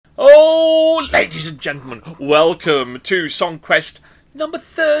ladies and gentlemen, welcome to SongQuest number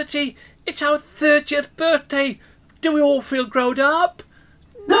 30. It's our 30th birthday. Do we all feel grown up?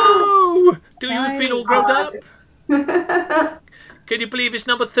 No! Do you feel all grown up? Can you believe it's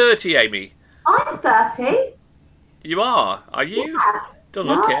number 30, Amy? I'm 30. You are you? Yeah. Don't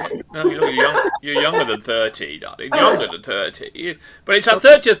look it. No, you're younger than 30, darling. Younger than 30. But it's our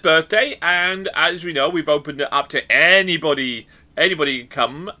 30th birthday, and as we know, we've opened it up to anybody can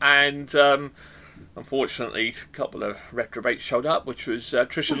come, and unfortunately a couple of reprobates showed up, which was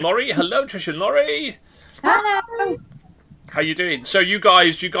Trish and Laurie. Hello, Trish and Laurie. Hello. How you doing? So you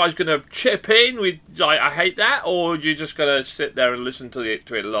guys gonna chip in with I hate that, or you just gonna sit there and listen to it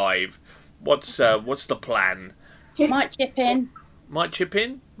live? What's the plan? Might chip in. Might chip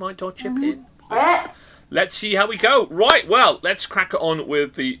in? Might not chip in? Yes. Let's see how we go. Right, well, let's crack it on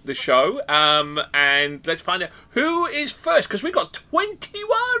with the show, and let's find out who is first, because we've got 21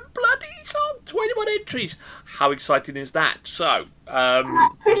 bloody songs, 21 entries. How exciting is that? So,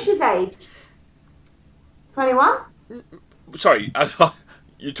 Trish's age. 21? sorry,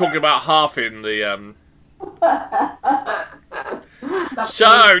 you're talking about half in the,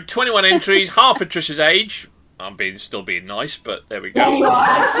 So, 21 entries, half of Trish's age. I'm still being nice, but there we go. Yeah, you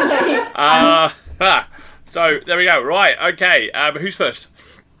are, actually. So, there we go. Right, okay. Who's first?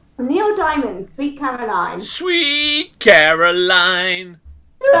 Neil Diamond, Sweet Caroline. Sweet Caroline.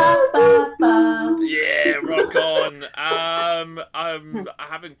 Ba, ba, ba. Yeah, rock on. I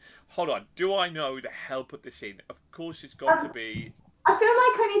haven't... Hold on. Do I know the hell put this in? Of course it's got to be... I feel like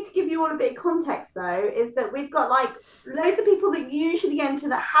I need to give you all a bit of context, though, is that we've got, like, loads of people that usually enter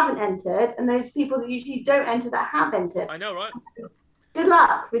that haven't entered, and those people that usually don't enter that have entered. I know, right? Good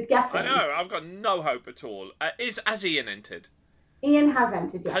luck with guessing. I know. I've got no hope at all. Has Ian entered? Ian has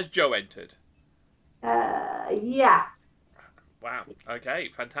entered, yes. Has Joe entered? Yeah. Wow. Okay.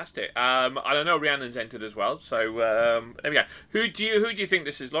 Fantastic. I don't know. Rhiannon's entered as well. So there we go. Who do you think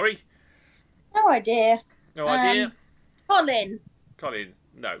this is, Laurie? No idea. No idea. Colin. Colin.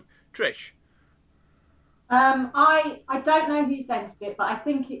 No. Trish. I don't know who's entered it, but I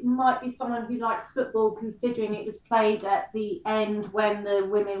think it might be someone who likes football, considering it was played at the end when the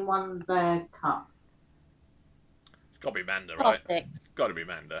women won the cup. It's got to be Manda, right? Perfect. Got to be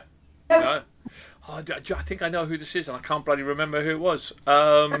Manda. No. Oh, I think I know who this is, and I can't bloody remember who it was.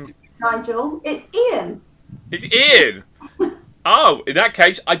 Nigel, it's Ian. It's Ian. Oh, in that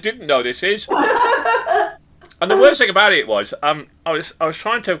case, I didn't know this is. And the worst thing about it was, I was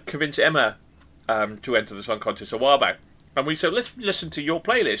trying to convince Emma to enter the Song Contest a while back, and we said, let's listen to your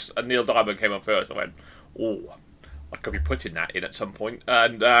playlist, and Neil Diamond came on first. I went, oh, I could be putting that in at some point,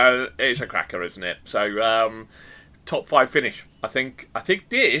 and it's a cracker, isn't it? So top 5 finish. I think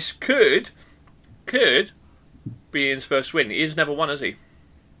this could be Ian's first win. Ian's never won, has he?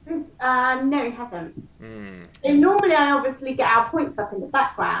 No, he hasn't. So normally I obviously get our points up in the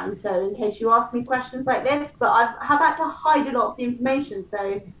background, so in case you ask me questions like this, but I have had to hide a lot of the information,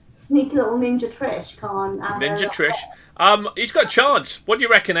 so sneaky little Ninja Trish can't... Ninja Trish. He's got a chance. What do you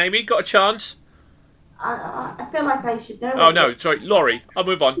reckon, Amy? Got a chance? I feel like I should know. Oh, no, sorry, Laurie. I'll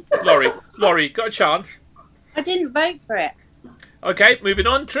move on. Laurie, got a chance? I didn't vote for it. Okay, moving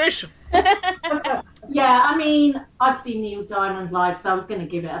on. Trish? Yeah, I mean, I've seen Neil Diamond live, so I was going to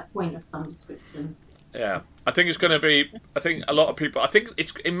give it a point of some description. Yeah, I think it's going to be. I think a lot of people. I think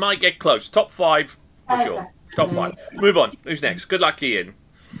it might get close. Top 5 for Okay. sure. Top 5. Move on. Who's next? Good luck, Ian.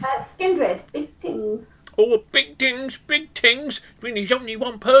 Skindred, Big Tings. Oh, big tings, big tings. I mean, there's only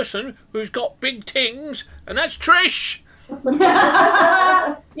one person who's got big tings, and that's Trish.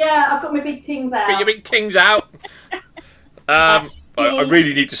 Yeah, I've got my big tings out. Get your big tings out. I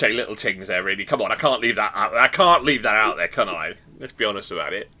really need to say little tings there. Really, come on. I can't leave that out. I can't leave that out there, can I? Let's be honest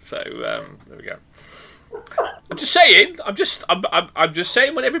about it. So there we go. I'm just saying. I'm just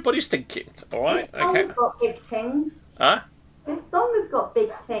saying what everybody's thinking. All right. This song Okay. has got big tings. Huh? This song has got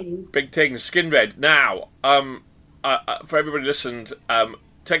big tings. Big tings. Skin Red. Now, for everybody listened,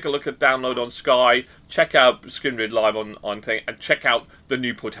 take a look at download on Sky. Check out Skin Red live on thing, and check out the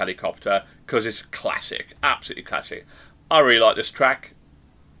Newport Helicopter, because it's classic. Absolutely classic. I really like this track.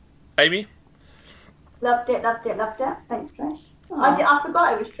 Amy? Loved it. Thanks, Trish. I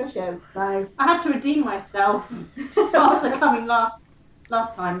forgot it was Trish's, so... I had to redeem myself after coming last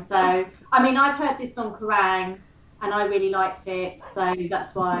time. So, I mean, I've heard this on Kerrang, and I really liked it, so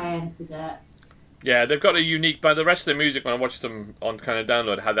that's why I entered it. Yeah, they've got a unique... But the rest of the music, when I watched them on kind of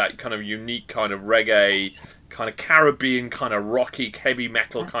download, had that kind of unique kind of reggae, kind of Caribbean, kind of rocky, heavy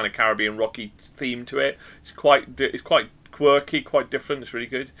metal, kind of Caribbean rocky theme to it. It's quite quirky, quite different. It's really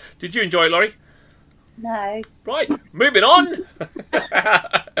good. Did you enjoy it, Laurie? No. Right, moving on.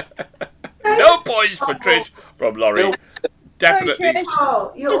 Very points for Trish from Laurie. Definitely. Trish.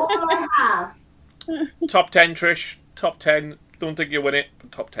 Oh, you're all I have. Top 10, Trish. Top 10. Don't think you win it,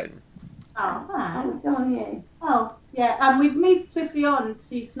 but top 10. Oh, I was still on you. Oh, yeah. We've moved swiftly on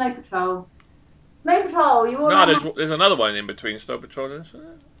to Snow Patrol. Snow Patrol, you all No, I have. there's another one in between Snow Patrol and...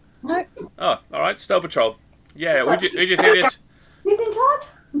 No. Oh, all right. Snow Patrol. Yeah, who do you think this... Who's in charge?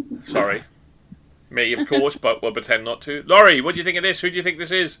 Sorry. Me, of course, but we'll pretend not to. Laurie, what do you think of this? Who do you think this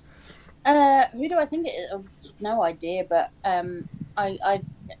is? Who do I think it is? Oh, no idea, but I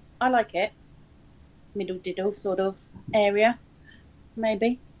like it. Middle diddle sort of area,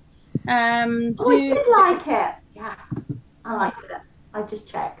 maybe. Oh, I did like it. Yes, I like it. I just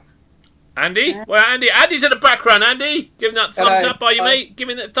checked. Andy? Well, Andy's in the background. Andy, giving that thumbs up, are you, mate?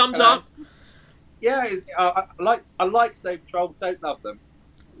 Giving that thumbs up. Yeah, I like Snow Patrol. Don't love them.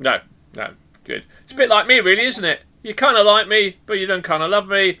 No, good. It's a bit like me, really, isn't it? You kind of like me, but you don't kind of love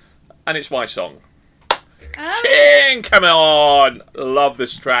me, and it's my song. Ching! Come on! Love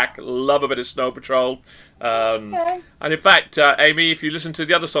this track. Love a bit of Snow Patrol. And in fact, Amy, if you listen to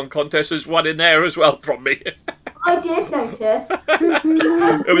the other song contest, there's one in there as well from me. I did notice.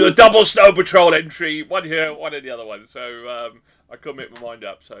 It was a double Snow Patrol entry, one here, one in the other one. So I couldn't make my mind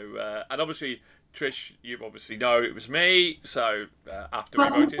up. So and obviously, Trish, you obviously know it was me. So after we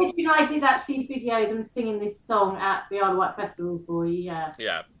But voted, considering I did actually video them singing this song at the Isle of Wight Festival for you, yeah.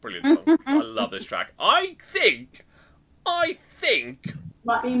 yeah, brilliant song. I love this track. I think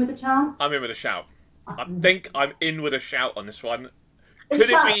Might be in with a chance. I'm in with a shout. I think I'm in with a shout on this one. It's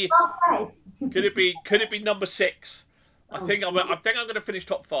Could it be? last place. Could it be number 6? I think I'm going to finish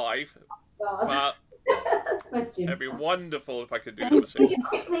top 5. God. But Question. it'd be wonderful if I could do We number 6. can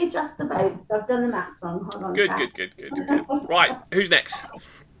quickly adjust the votes. I've done the maths wrong. Hold on. a Good. sec. Right, who's next?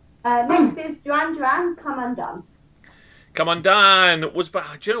 Next is Duran Duran, Come Undone. Come on, Dan. Do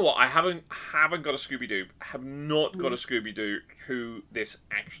you know what? I haven't got a Scooby Doo. I have not got a Scooby Doo who this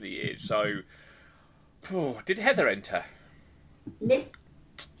actually is. So, did Heather enter? Lip.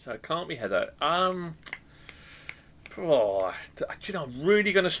 So it can't be Heather. Do you know, I'm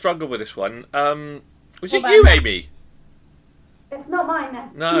really going to struggle with this one. Was it you, Amy? It's not mine now.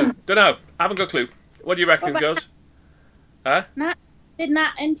 No, don't know. I haven't got a clue. What do you reckon, girls? Huh? Nat? Did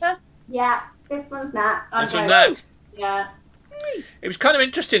Nat enter? Yeah, this one's Nat. This Okay. one, Nat. Yeah. It was kind of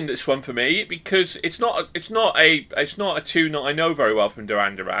interesting, this one for me, because it's not a tune that I know very well from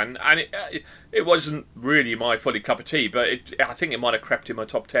Duran Duran, and it wasn't really my fully cup of tea, but I think it might have crept in my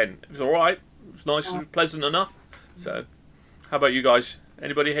top 10. It was all right. It was nice. It was pleasant enough. So, how about you guys?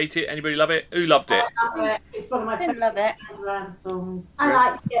 Anybody hate it? Anybody love it? Who loved it? I love it. It's one of my Didn't love it. Duran songs. I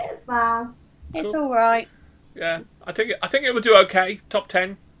liked it as well. It's all right. Yeah, I think it will do okay. Top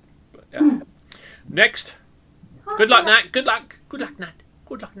 10. But, yeah. Next. Good luck, Nat. Good luck, Nat.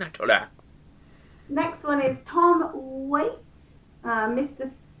 Good luck, Nat. Next one is Tom Waits,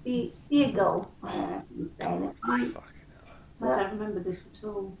 Mr. Siegel. I'm saying it right. I don't remember this at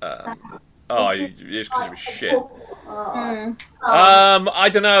all. It's because it was shit. Oh. I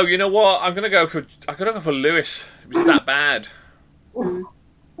don't know. You know what? I'm gonna go for Lewis. It was that bad.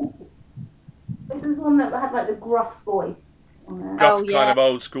 This is one that had like the gruff voice on it. Gruff, Oh, yeah. kind of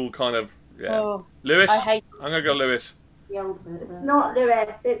old school, kind of. Yeah. Oh, Lewis. I hate. I'm gonna go Lewis. The old bit. It's not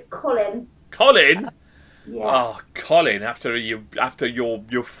Lewis, it's Colin. Colin. Yeah. Oh, Colin! After your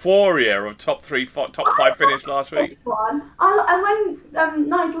euphoria of top 5 finish last week. One. And when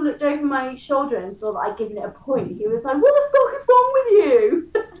Nigel looked over my shoulder and saw that I'd given it a point, he was like, "What the fuck is wrong with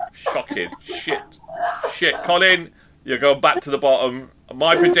you?" Shocking. Shit. Colin, you're going back to the bottom.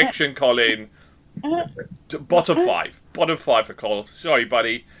 My prediction, Colin. Bottom 5 for Col. Sorry,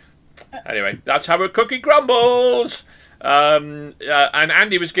 buddy. Anyway, that's how a cookie crumbles. And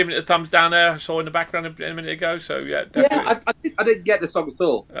Andy was giving it a thumbs down there. I saw in the background a minute ago. So yeah, definitely. Yeah, I didn't get the song at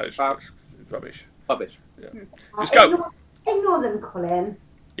all. It's rubbish. Rubbish. Yeah. Let's go. Ignore them, Colin.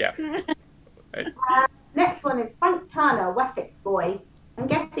 Yeah. Next one is Frank Turner, Wessex Boy. I'm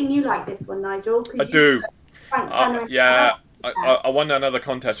guessing you like this one, Nigel. 'cause I you do. put Frank Turner. Yeah. I won another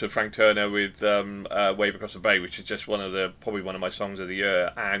contest with Frank Turner with Wave Across the Bay, which is just probably one of my songs of the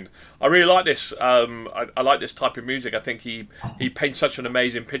year, and I really like this. I like this type of music. I think he paints such an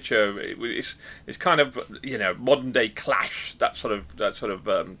amazing picture. It's kind of modern day Clash, that sort of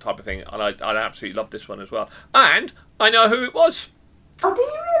type of thing, and I absolutely love this one as well. And I know who it was. Oh, do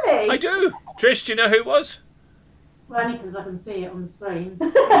you really? I do. Trish, do you know who it was? Well, only because I can see it on the screen.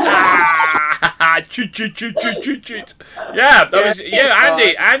 Cheat. Yeah,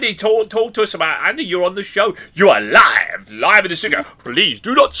 Andy, talk to us about Andy. You're on the show. You are live in the studio. Please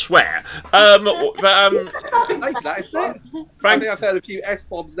do not swear. I think that, isn't it? I Frank, think I've heard a few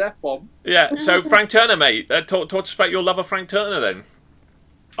S-bombs and F-bombs. yeah. So Frank Turner, mate. Talk to us about your love of Frank Turner, then.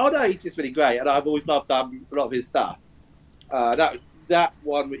 Oh no, he's just really great, and I've always loved a lot of his stuff. That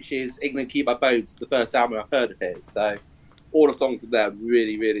one, which is England Keep My Bones, the first album I've heard of his. So all the songs from there are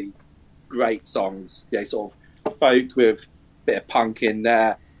really, really great songs. Yeah, sort of folk with a bit of punk in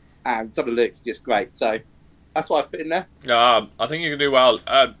there, and some of the lyrics are just great. So that's what I put in there. I think you can do well.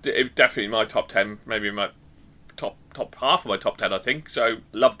 It's definitely my top 10, maybe my top half of my top 10, I think. So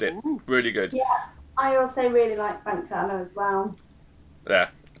loved it, really good. Yeah, I also really like Frank Turner as well. Yeah,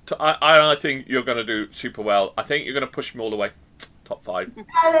 I think you're going to do super well. I think you're going to push me all the way. Top 5. Better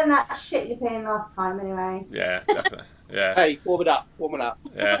than that shit you put in last time, anyway. Yeah, definitely. Yeah. Hey, warm it up.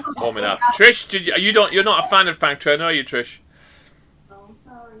 Yeah, warming up. Trish, you're not a fan of Frank Turner, are you, Trish? Oh,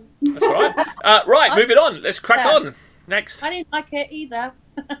 sorry. That's all right. Right, moving on. Let's crack on. Next. I didn't like it either.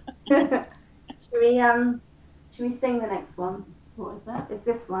 Should we sing the next one? What is that? It's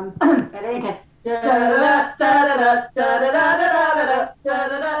this one. Ready? Okay.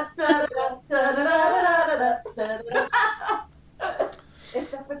 It's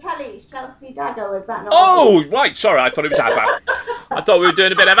the Fratelli's Chelsea Dagger, is that not? Oh, right. Sorry, I thought it was ABBA. I thought we were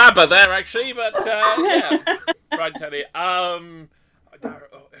doing a bit of ABBA there, actually, but yeah. Right, Teddy. God,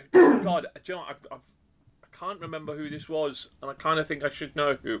 do you know, I can't remember who this was, and I kind of think I should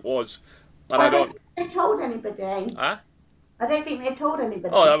know who it was, but I don't. think they've told anybody. Huh? I don't think they've told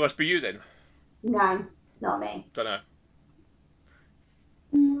anybody. Oh, that must be you then. No, it's not me. Don't know.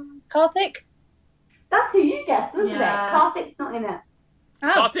 Karthik? That's who you guessed, wasn't Yeah. it? Karthik's not in it.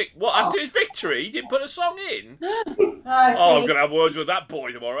 I think, what, after his victory, he didn't put a song in? Oh, Oh, I'm see. going to have words with that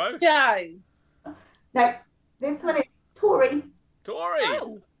boy tomorrow. Joe. No, this one is Tori. Tori.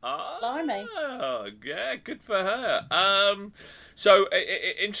 Oh, Oh, blimey. yeah, good for her. So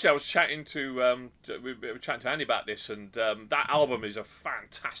interesting. I was chatting to we were chatting to Andy about this, and that album is a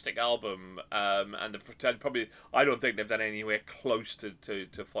fantastic album. And probably I don't think they've done anywhere close to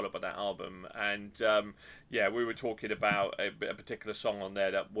follow up on that album. And yeah, we were talking about a particular song on there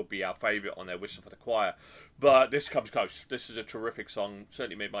that would be our favourite on there, "Whistle for the Choir." But this comes close. This is a terrific song.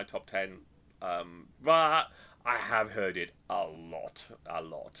 Certainly made my top 10. But I have heard it a lot.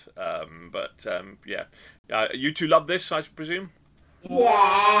 Yeah. You two love this, I presume?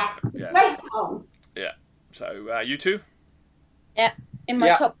 Yeah. Yeah. Great song. Yeah. So, you two? In my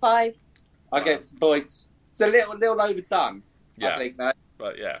Yeah. top 5. I get some points. It's a little overdone. Yeah. I think that.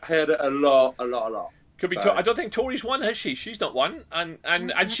 But yeah. I heard it a lot. Could be. So- I don't think Tori's won, has she? She's not won,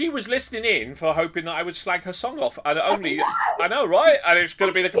 and she was listening in for hoping that I would slag her song off, and I know, right? And it's going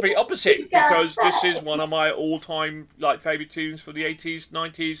to be the complete opposite because this is one of my all-time favourite tunes for the 80s,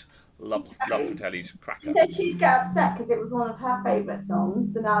 90s. Love Fratelli's cracker. She said she'd get upset because it was one of her favourite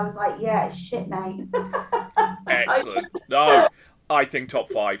songs, and I was like, yeah, it's shit, mate. Excellent. No, I think top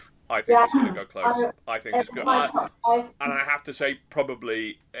 5. I think it's going to go close. I think it's It's good. my top 5. And I have to say,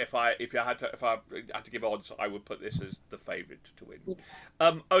 probably, if I had to give odds, I would put this as the favourite to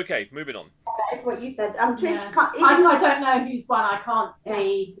win. Okay, moving on. That's what you said. Trish Yeah. can't. I don't know who's won. I can't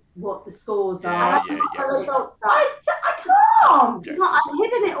see what the scores Yeah. are. The results are. I can't. Yes. I've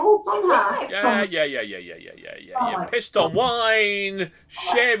hidden it all from her. Yeah. Pissed on wine,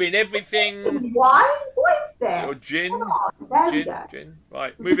 sharing everything. Wine? What is this? Or gin. Come on, there we go. Gin.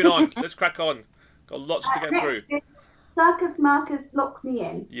 Right, moving on. Let's crack on. Got lots to get through. Next is Circus Marcus Lock Me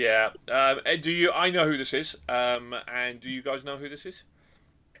In. Yeah. I know who this is. And do you guys know who this is?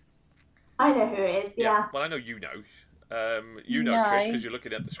 I know who it is, yeah. Well, I know you know. You know, No. Trish, because you're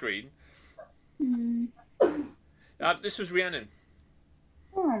looking at the screen. Hmm. This was Rhiannon.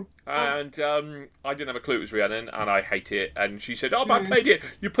 Oh. And I didn't have a clue it was Rhiannon, and I hate it. And she said, "Oh, but I played it.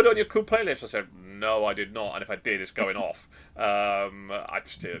 You put it on your cool playlist." I said, "No, I did not. And if I did, it's going off."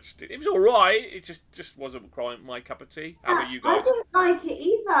 It was all right. It just wasn't quite my cup of tea. How about you I guys? didn't like it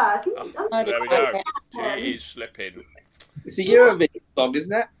either. I think I There we didn't go. like it. She is slipping. It's a Eurovision song,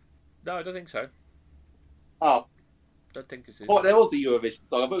 isn't it? No, I don't think so. Oh, Don't think it is. oh, there was a Eurovision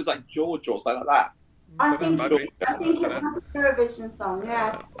song. I thought it was like George or something like that. I Don't know, think might be. it was a Eurovision song,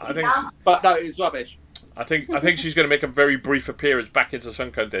 yeah. I think But no, it was rubbish. I think she's going to make a very brief appearance back into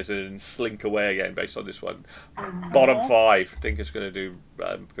Song Contest and slink away again based on this one. Bottom 5. I think it's going to do.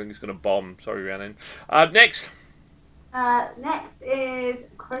 I think it's going to bomb. Sorry, Rhiannon. Next. Next is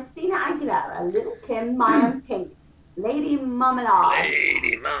Christina Aguilera, Little Kim, Maya and Pink, Lady Marmalade.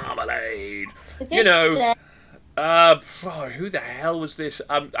 Lady Marmalade. Is You this know, who the hell was this?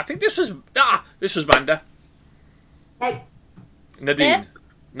 I think this was Manda. Hey, Nadine. Steph?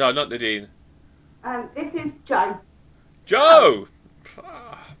 No, not Nadine. this is Joe. Joe.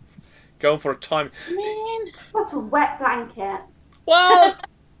 Going for a time. Man. What a wet blanket. Well,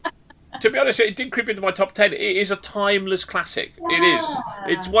 to be honest, it did creep into my top 10. It is a timeless classic. It is.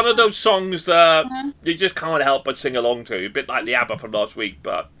 It's one of those songs that you just can't help but sing along to. A bit like the ABBA from last week,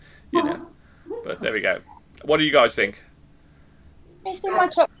 but, you know. But there we go. What do you guys think? It's in my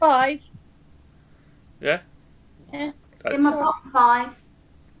top 5. Yeah? Yeah. In my bottom 5.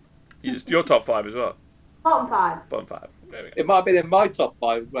 Your top 5 as well? Bottom 5. Bottom 5. There we go. It might have been in my top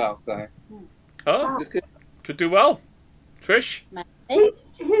 5 as well. So Oh, it's good. could do well. Trish?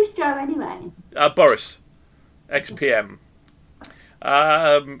 Who's Joe anyway? Boris. XPM.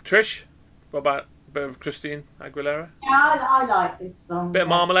 Trish? What about a bit of Christine Aguilera? Yeah, I like this song. Bit of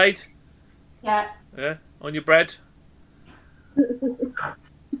marmalade? Yeah. Yeah? On your bread?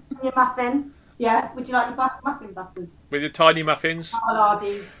 Your muffin. Yeah. Would you like your muffin buttered? With your tiny muffins?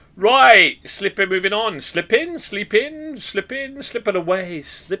 Marmalades. Right, moving on. Slip in, slipping away.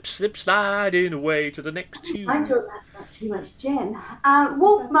 Slip, sliding away to the next tune. I thought that's not too much gin.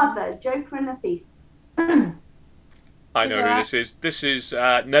 Wolf Mother, Joker and the Thief. I know who this is. This is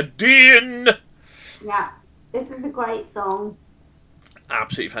Nadine. Yeah, this is a great song.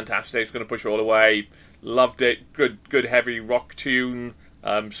 Absolutely fantastic. It's going to push her all away. Loved it. Good heavy rock tune.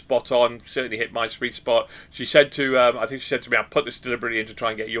 Spot on. Certainly hit my sweet spot. She said to, I think she said to me, "I put this deliberately in to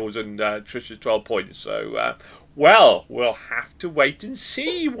try and get yours and Trish's 12 points." So, well, we'll have to wait and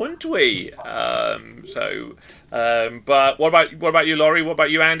see, won't we? But what about you, Laurie? What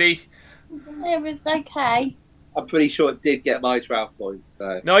about you, Andy? It was okay. I'm pretty sure it did get my 12 points.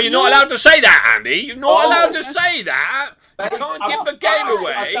 So No, you're not allowed to say that, Andy. You're not allowed to say that. You can't give the game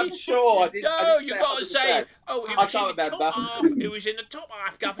away. I'm sure. No, you've got to say, oh, it was in the top half. It was in the top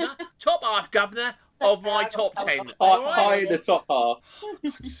half, governor of my top 10. High in the top half. For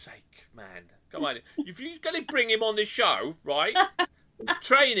God's sake, man. Come on. If you're going to bring him on the show, right,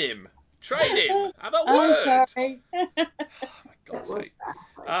 train him. Have a word. Sorry. Oh, my God's sake.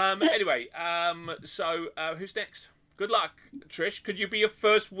 Anyway, so who's next? Good luck, Trish. Could you be your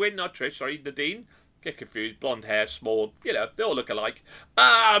first win? Not Trish, sorry, Nadine. Get confused. Blonde hair, small. You know, they all look alike.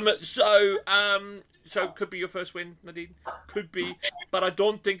 So could be your first win, Nadine. Could be, but I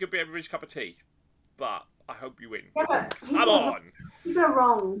don't think it'll be everybody's cup of tea. But I hope you win. Yeah, Come on. You're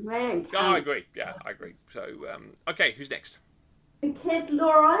wrong. They don't count. I agree. Yeah, I agree. So, okay, who's next? The Kid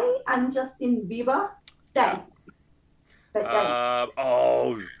Laroi and Justin Bieber, Stay. But don't.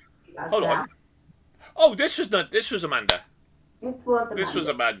 Hold on. Oh, this was Amanda. This was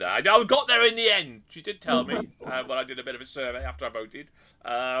Amanda. I got there in the end. She did tell me when I did a bit of a survey after I voted.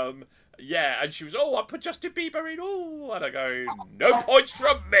 Yeah, and she was, I put Justin Bieber in. Oh, and I go, no points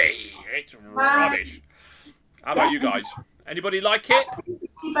from me. It's rubbish. How about you guys? Anybody like it?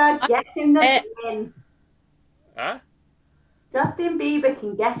 Bieber, get in the bin. Huh? Justin Bieber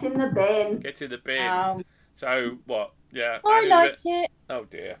can get in the bin. Get in the bin. So what? Yeah. I liked it. Oh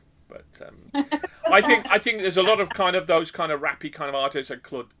dear. But I think there's a lot of those kind of rappy kind of artists like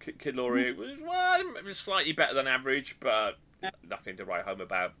Kid Laroi was slightly better than average, but nothing to write home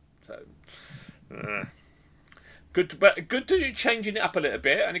about. So good to you changing it up a little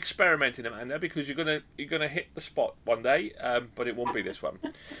bit and experimenting, Amanda, because you're gonna hit the spot one day, but it won't be this one.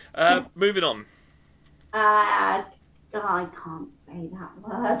 Moving on. I can't say that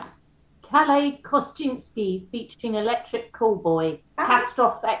word. Calais Koszczynski featuring Electric Callboy.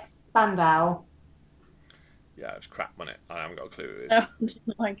 Castroff X Spandau. Yeah, it was crap, wasn't it? I haven't got a clue who it is. No, I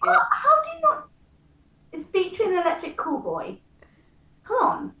didn't like it. How do you not? It's featuring Electric Callboy. Come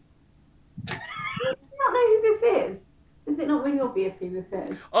on. Do you not know who this is? Is it not really obvious who this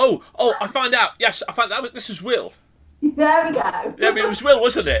is? Oh, I found out. Yes, I found out. This is Will. There we go. Yeah, I mean, it was Will,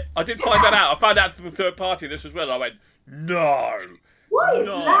 wasn't it? I did find that out. I found out through the third party this was Will. I went, no. Why is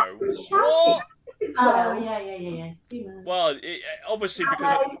No. that shouting? Oh, yeah. Screamer. Well, obviously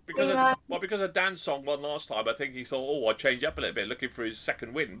because a dance song won last time, I think he thought, I'll change up a little bit, looking for his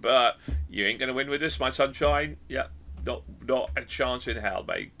second win. But you ain't going to win with this, my sunshine. Yeah, not a chance in hell,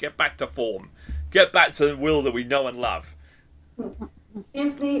 mate. Get back to form. Get back to the Will that we know and love.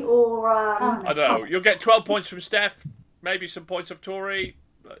 Disney or I don't know. You'll get 12 points from Steph, maybe some points of Tori,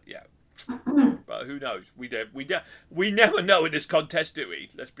 but yeah. But who knows? We never know in this contest, do we?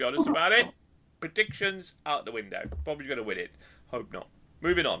 Let's be honest about it. Predictions out the window. Probably going to win it. Hope not.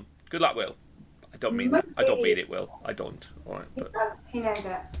 Moving on. Good luck, Will. I don't mean it, Will. I don't. All right. But... He knows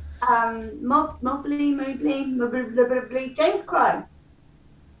it. Mobley, James Crow.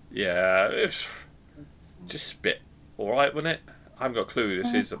 Yeah, it's just a bit all right, wasn't it? I haven't got a clue who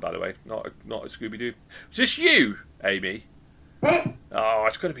this is, by the way. Not a Scooby-Doo. Is this you, Amy? Oh,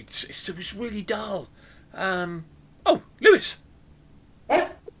 it's got to be. It's really dull. Lewis.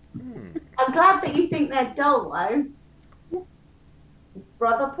 I'm glad that you think they're dull, though. It's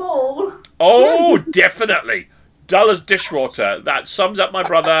Brother Paul. Oh, definitely. Dull as dishwater. That sums up my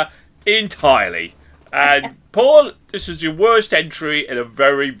brother entirely. And Paul, this is your worst entry in a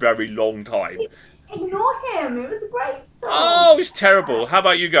very, very long time. Ignore him. It was a great song. Oh, it's terrible. How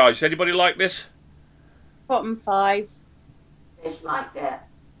about you guys? Anybody like this? Bottom 5. Fish liked it.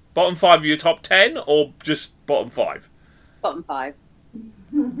 Bottom 5 of your top 10 or just bottom 5? Bottom 5.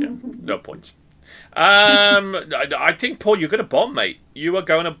 Yeah, no points. I think Paul, you're going to bomb, mate. You are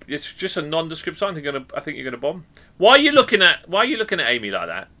going to. It's just a nondescript song. I think you're going to bomb. Why are you looking at Amy like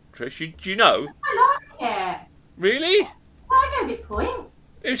that, Trish? Do you know? I like it. Really? I gave it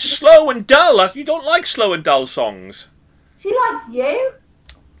points. It's slow and dull. You don't like slow and dull songs. She likes you.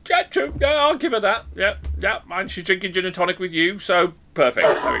 Yeah, true. Yeah, I'll give her that. Yeah, yeah. And she's drinking gin and tonic with you, so perfect.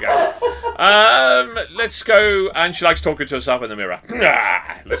 There we go. Let's go. And she likes talking to herself in the mirror.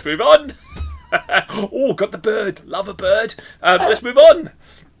 Let's move on. Oh, got the bird. Love a bird. Let's move on.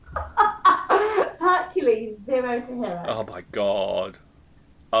 Hercules, 0 to hero. Oh my god.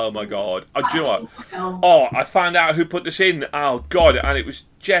 Oh my god. Oh, do you know what? Oh, I found out who put this in. Oh god, and it was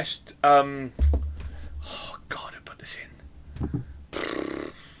just oh god, who put this in?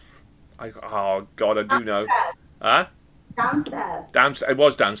 Oh god, I do know. Huh? Downstairs. It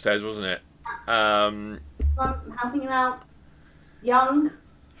was downstairs, wasn't it? I'm helping you out. Young.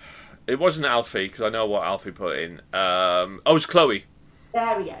 It wasn't Alfie, because I know what Alfie put in. Oh, it was Chloe.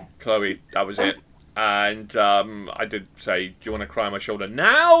 There we go. Chloe, that was it. And I did say, do you want to cry on my shoulder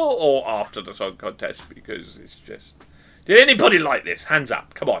now or after the song contest? Because it's just... Did anybody like this? Hands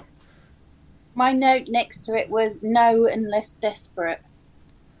up. Come on. My note next to it was no unless desperate.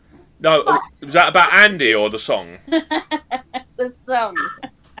 No, was that about Andy or the song? The song.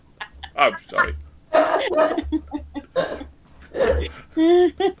 Oh, sorry.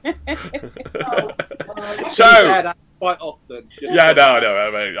 So... Yeah, that's quite often. Yeah, no,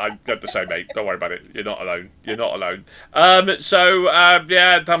 I'm the same, mate. Don't worry about it. You're not alone. You're not alone.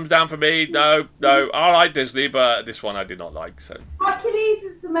 Yeah, thumbs down for me. No. I like Disney, but this one I did not like. So Hercules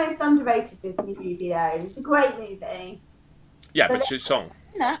is the most underrated Disney movie, though. It's a great movie. yeah, but it's a song.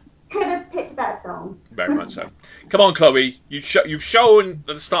 No. Could have picked a better song. Very much so. Come on, Chloe. You've shown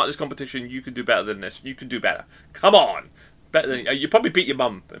at the start of this competition you can do better than this. You can do better. Come on. Better than you probably beat your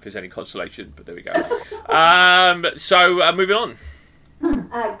mum if there's any consolation. But there we go. So moving on.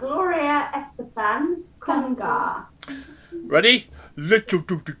 Gloria Estefan, Conga. Ready? Let's do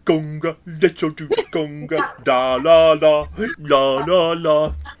the conga. Let's do the conga. Da la la la la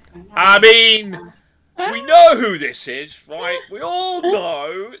la. I mean, we know who this is, right? We all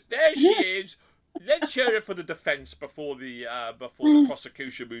know. There she is. Let's hear it for the defence before the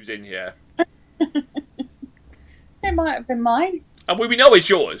prosecution moves in here. It might have been mine. And we know it's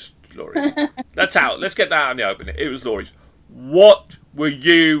yours, Laurie. That's out. Let's get that out in the open. It was Laurie's. What were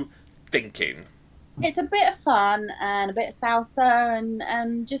you thinking? It's a bit of fun and a bit of salsa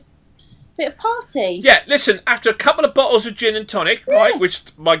and just a bit of party. Yeah, listen, after a couple of bottles of gin and tonic, right, which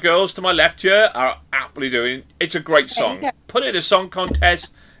my girls to my left here are aptly doing, it's a great song. Put it in a song contest.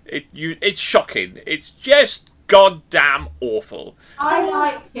 It's shocking. It's just goddamn awful. I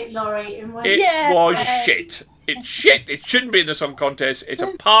liked it, Laurie. It was shit. It's shit. It shouldn't be in the song contest. It's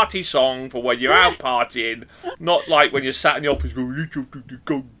a party song for when you're out partying, not like when you're sat in the office going, little to the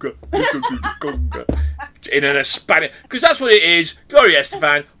conga, little to the conga, in an Spanish. Because that's what it is. Gloria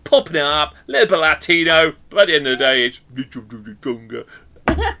Estefan, popping it up, a little bit Latino, but at the end of the day, it's little to the conga.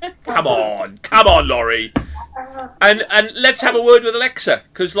 Come on, Laurie. And let's have a word with Alexa,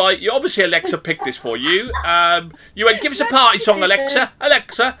 because you obviously Alexa picked this for you. You went, give us a party song, Alexa.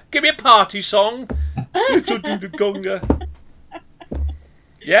 Alexa, give me a party song. Little do the conga.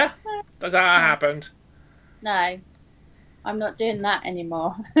 Yeah, that's how it happened. No, I'm not doing that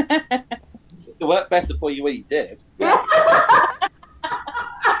anymore. It worked better for you when you did.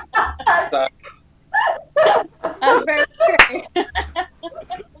 So, That's very true.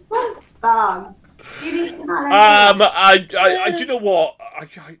 You need to do you know what?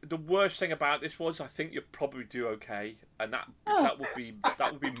 The worst thing about this was I think you'll probably do okay, and that would be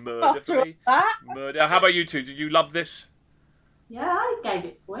murder for me. Murder. How about you two? Did you love this? Yeah, I gave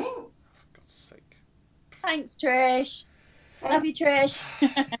it points. For God's sake. Thanks, Trish. Love you, Trish.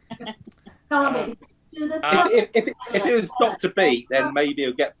 Come on, baby. if it was Dr. B, then maybe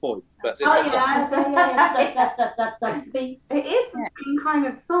he'll get points. But this one- It is the same kind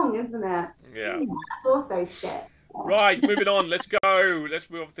of song, isn't it? Yeah. That's also shit. Right, moving on. Let's go. Let's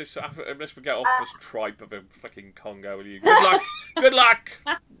move off this. Let's get off this tripe of a fucking Congo. Will you? Good luck. Good luck.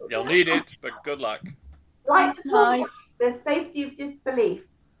 You'll need it, but good luck. Like the safety of disbelief.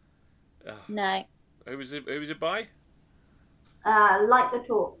 No. Who was it? Who was it by? Light the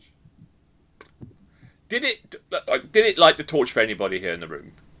torch. Did it light the torch for anybody here in the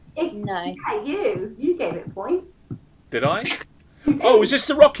room? No. Yeah, you gave it points. Did I? Oh, was this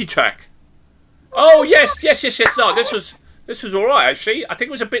the Rocky track? Oh yes. No, this was all right actually. I think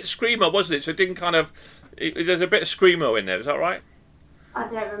it was a bit screamo, wasn't it? So it didn't kind of. There's a bit of screamo in there. Is that right? I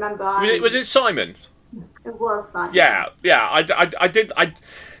don't remember. Was it Simon? It was Simon. Yeah. I did.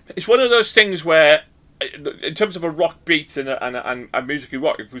 It's one of those things where, in terms of a rock beat and musically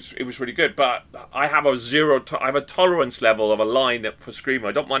rock, it was really good. But I have a tolerance level of a line for screamo.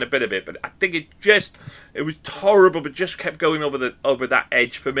 I don't mind a bit of it, but I think it was tolerable, but just kept going over that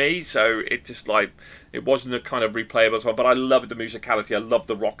edge for me. So it just it wasn't a kind of replayable song. But I loved the musicality. I loved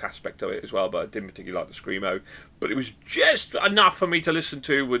the rock aspect of it as well. But I didn't particularly like the screamo. But it was just enough for me to listen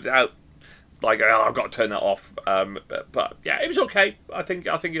to without. I've got to turn that off. But yeah, it was okay. I think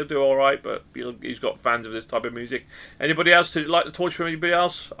he'll do all right. But he's got fans of this type of music. Anybody else to light the torch for anybody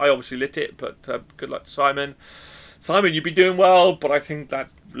else? I obviously lit it, but good luck to Simon. Simon, you've been doing well, but I think that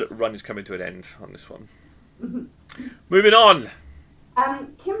little run is coming to an end on this one. Moving on.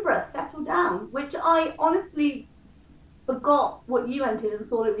 Kimbra, Settle Down, which I honestly forgot what you entered and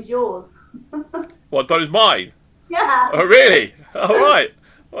thought it was yours. What, that was mine? Yeah. Oh, really? All right.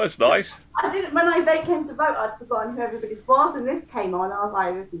 Well, that's nice. I didn't. When I came to vote, I'd forgotten who everybody's was, and this came on. I was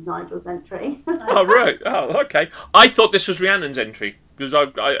like, "This is Nigel's entry." Oh right. Oh okay. I thought this was Rhiannon's entry because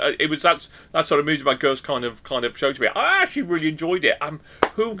it was that sort of music my girls kind of showed to me. I actually really enjoyed it.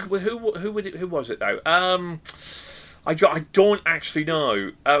 Who was it though? I don't actually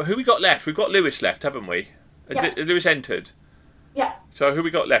know. Who we got left? We've got Lewis left, haven't we? Yeah. Lewis entered. Yeah. So who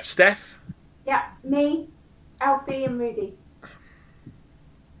we got left? Steph. Yeah. Me, Alfie, and Rudy.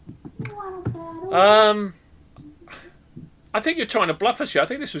 I think you're trying to bluff us here. I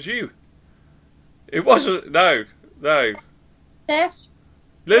think this was you. It wasn't. No. Steph?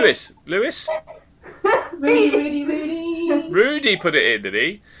 Lewis. Rudy. Rudy put it in, did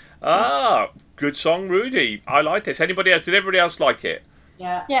he? Ah, good song, Rudy. I like this. Anybody else? Did everybody else like it?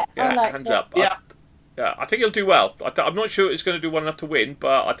 Yeah. Yeah, I liked hands it. up. Yeah. I think it'll do well. I'm not sure it's going to do well enough to win,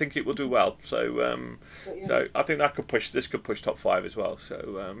 but I think it will do well. So, I think that could push. This could push top 5 as well.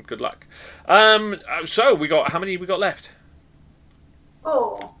 So, good luck. So we got how many we got left?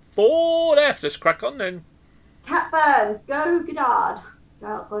 4. 4 left. Let's crack on then. Cat Burns, Go Goddard.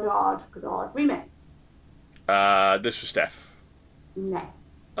 Goddard. Remix. This was Steph. No.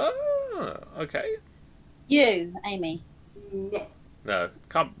 Oh, okay. You, Amy. No,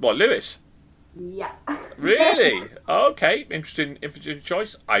 can't. What, Lewis? Yeah. Really? Okay, interesting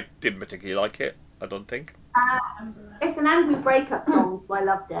choice. I didn't particularly like it. I don't think. It's an angry breakup song, so I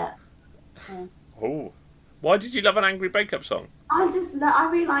loved it. Oh, why did you love an angry breakup song? I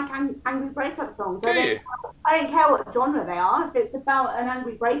really like angry breakup songs. Do you? I don't care what genre they are. If it's about an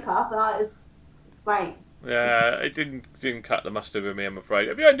angry breakup, it's great. Yeah, it didn't cut the mustard with me, I'm afraid.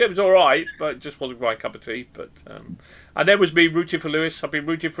 It was all right, but it just wasn't my cup of tea. But and there was me rooting for Lewis. I've been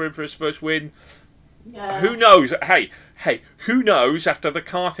rooting for him for his first win. Yeah. Who knows? Hey, who knows? After the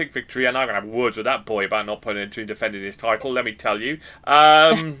Karthik victory, and I'm gonna have words with that boy about not putting into defending his title. Let me tell you.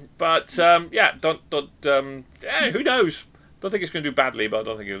 But yeah, who knows? Don't think it's going to do badly, but I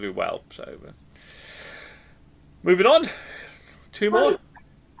don't think it'll do well. So moving on, 2 more.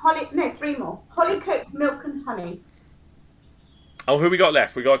 No, 3 more. Holly cooked milk and honey. Oh, who we got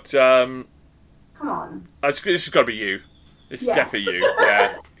left? We got. Come on. This has got to be you. This is definitely you.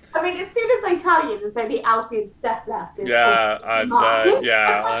 Yeah. I mean, as soon as I tell you, there's only Alfie and Steph left. Yeah, and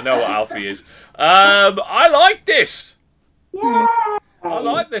I know what Alfie is. I like this. Yeah. I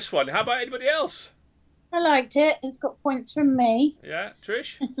like this one. How about anybody else? I liked it. It's got points from me. Yeah,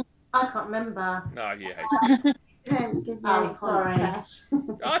 Trish. I can't remember. No, you hate it. Don't give me Oh, any sorry. context.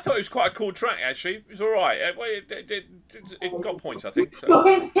 I thought it was quite a cool track. Actually, it was all right. It got points, I think.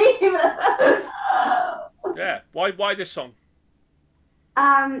 So. Yeah. Why this song?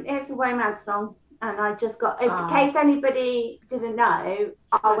 It's a WOMAD song, and I just got. In case anybody didn't know,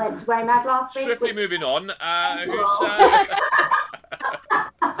 I went to WOMAD last week. Swiftly moving on.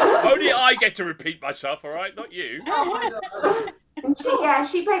 Only I get to repeat myself. All right, not you. Oh my God. And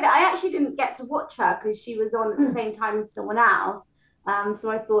she played that. I actually didn't get to watch her because she was on at the same time as someone else. So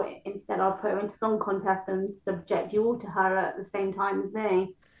I thought instead I'll put her into Song Contest and subject you all to her at the same time as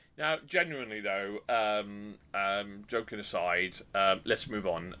me. Now, genuinely though, joking aside, let's move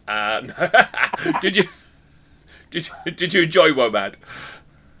on. Did you enjoy WOMAD?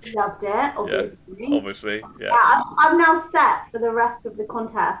 Loved it, obviously. Yeah, obviously, yeah. I'm now set for the rest of the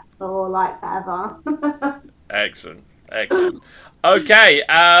contest for like forever. Excellent. Okay,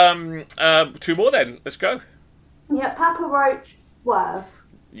 two more then. Let's go. Yeah, Papa Roach, Swerve.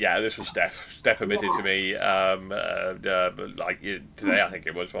 Yeah, this was Steph. Steph admitted to me, today I think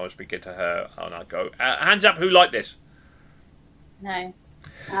it was when I was speaking to her, and I go, hands up, who liked this? No.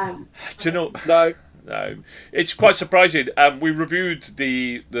 Do you know? No. No, it's quite surprising. We reviewed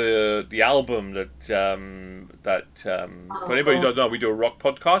the album that for anybody who doesn't know, we do a rock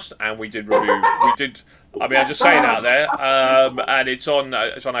podcast, and we did review. I mean, I'm just saying out there, and it's on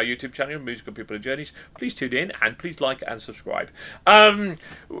our YouTube channel, Musical People and Journeys. Please tune in and please like and subscribe. And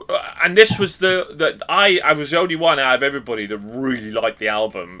this was I was the only one out of everybody that really liked the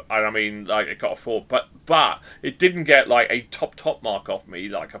album, and I mean, like, it got a 4, but it didn't get like a top mark off me,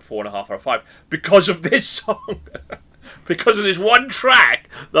 like a 4.5 or a 5, because of this song. Because of this one track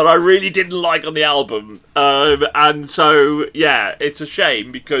that I really didn't like on the album, and so yeah, it's a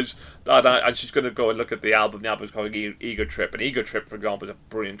shame because I'm just going to go and look at the album. The album's called Ego Trip, and Ego Trip, for example, is a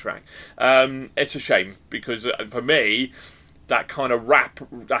brilliant track. It's a shame because for me, that kind of rap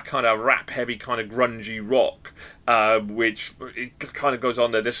heavy, kind of grungy rock, which it kind of goes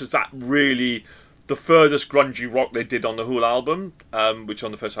on there. This is that really the furthest grungy rock they did on the whole album, which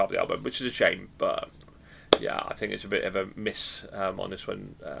on the first half of the album, which is a shame, but. Yeah, I think it's a bit of a miss on this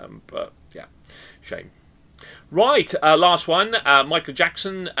one, but yeah, shame. Right, last one, Michael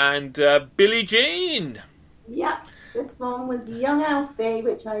Jackson and Billie Jean. Yep, this one was Young Alfie,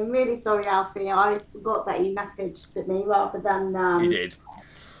 which I'm really sorry, Alfie. I forgot that you messaged at me rather than he did.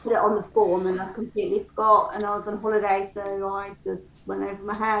 Put it on the form, and I completely forgot, and I was on holiday, so I just went over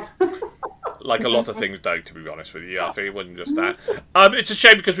my head. Like a lot of things do, to be honest with you. I think it wasn't just that. It's a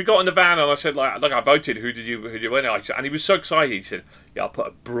shame because we got in the van and I said, like, look, I voted. Who did you win? And he was so excited. He said, yeah, I put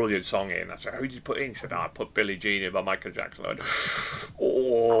a brilliant song in. I said, who did you put in? He said, I put Billie Jean in by Michael Jackson. I went,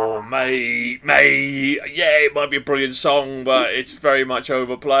 oh, mate, yeah, it might be a brilliant song, but it's very much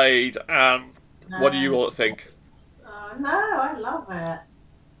overplayed. What do you all think? No, I love it.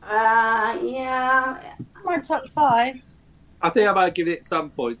 Yeah. My top 5. I think I might give it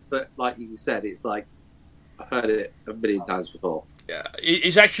some points, but like you said, it's like I've heard it a million times before. Yeah,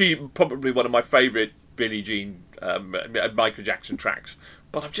 it's actually probably one of my favourite Billie Jean, Michael Jackson tracks.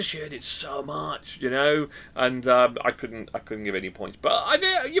 But I've just heard it so much, you know, and I couldn't give any points. But I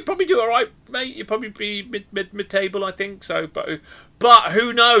think you probably do all right, mate. You probably be mid table, I think. So, but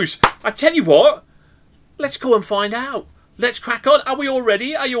who knows? I tell you what, let's go and find out. Let's crack on. Are we all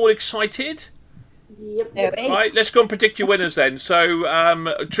ready? Are you all excited? Yep. Right, let's go and predict your winners then. So,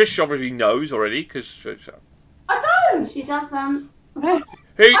 Trish obviously knows already because I don't. She doesn't. Who's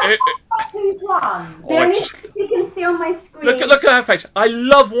won? The only thing you can see on my screen. Look at her face. I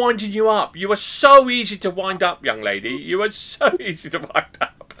love winding you up. You are so easy to wind up, young lady. You are so easy to wind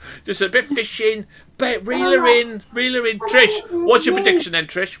up. Just a bit fishing, reel her in. Trish, what's your prediction then,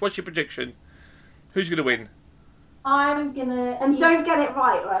 Trish? What's your prediction? Who's going to win? I'm gonna And don't get it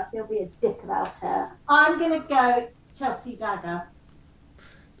right, or else he'll be a dick about it. I'm gonna go Chelsea Dagger.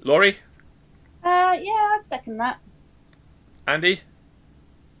 Laurie? Yeah, I'd second that. Andy?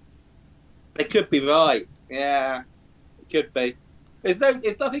 It could be right. Yeah, it could be. It's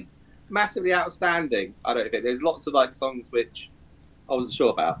nothing massively outstanding. I don't think there's lots of like songs which I wasn't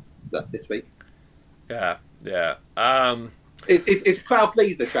sure about this week. Yeah. It's a crowd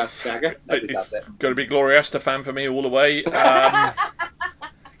pleaser, Chelsea Dagger. Nobody does it. Going to be Gloria Estefan for me all the way. I'm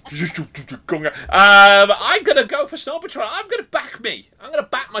going to go for Snow Patrol. I'm going to back me. I'm going to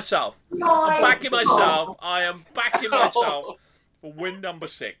back myself. I'm backing myself. I am backing myself for win number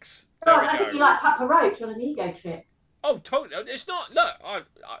 6. There we I go. think you like Papa Roach on an ego trip. Oh, totally. It's not. Look,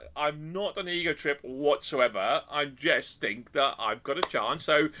 I'm not on an ego trip whatsoever. I just think that I've got a chance.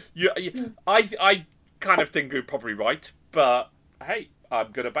 So I kind of think you're probably right. But hey,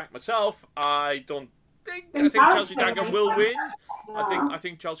 I'm going to back myself. I think Chelsea Dagger will win. I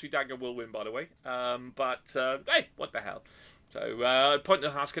think Chelsea Dagger will win, by the way. But hey, what the hell? So point to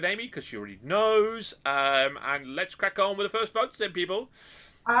ask Amy because she already knows. And let's crack on with the first votes then, people.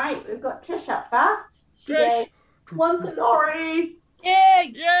 All right, we've got Trish up first. She Trish. gave 1 to Laurie,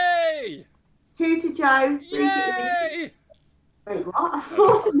 Yay! Yay! 2 to Joe, 3 to Yay! Wait, what?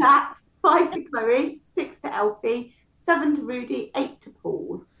 4 to Nat, 5 to Chloe, 6 to Elfie, 7 to Rudy, 8 to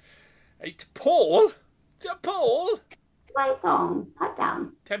Paul. 8 to Paul? To Paul? Right song, pipe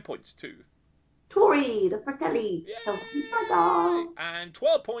down. 10 points to Tori, the Fratellis, Yay! Chelsea Dagger. And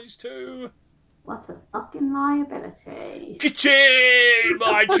 12 points to What a fucking liability. Kitchen,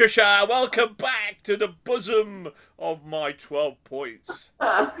 my Trisha. Welcome back to the bosom of my 12 points.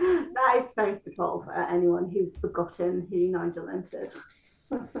 That is Snow Patrol for anyone who's forgotten who Nigel entered.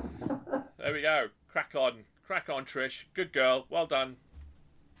 There we go. Crack on. Crack on, Trish. Good girl. Well done.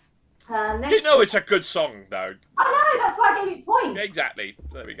 Next. You know it's a good song, though. I know, that's why I gave it points. Exactly.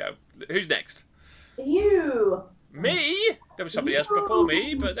 There we go. Who's next? You. Me? There was somebody else before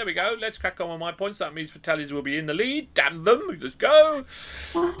me, but there we go. Let's crack on with my points. That means Fratellis will be in the lead. Damn them. Let's go.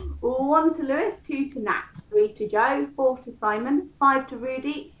 1 to Lewis, 2 to Nat, 3 to Joe, 4 to Simon, 5 to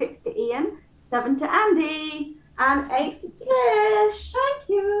Rudy, 6 to Ian, 7 to Andy, and 8 to Trish. Thank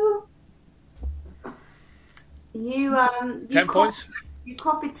you. You 10 points. You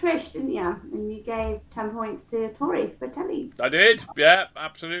copied Trish, didn't you? And you gave 10 points to Tori for Tellies. I did. Yeah,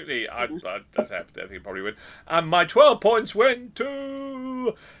 absolutely. I think you probably would. And my 12 points went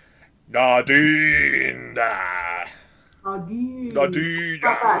to Nadine. Nadine.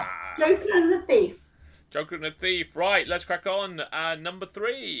 Joker and the Thief. Joker and the Thief. Right, let's crack on. Number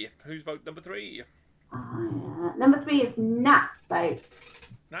 3. Who's vote number 3? Number 3 is Nat's vote.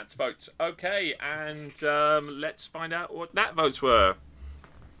 Nat's votes. Okay, and let's find out what Nat votes were.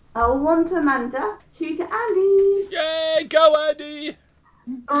 1 to Amanda, 2 to Andy. Yay, go Andy!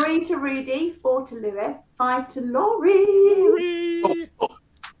 3 to Rudy, 4 to Lewis, 5 to Laurie.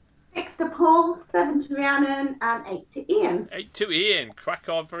 6 to Paul, 7 to Rhiannon, and 8 to Ian. 8 to Ian. Crack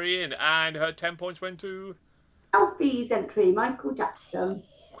on for Ian. And her 10 points went to Alfie's entry, Michael Jackson.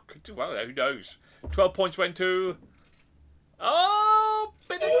 Well, who knows? 12 points went to... Oh,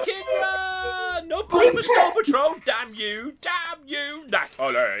 Billy Kidman! No point for Snow Patrol. Damn you,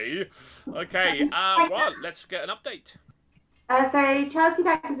 Natalie. Okay, well, let's get an update. So Chelsea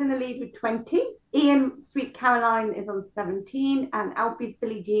Dagger's in the lead with 20. Ian Sweet Caroline is on 17, and Alfie's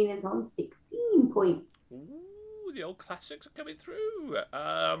Billie Jean is on 16 points. Ooh, the old classics are coming through.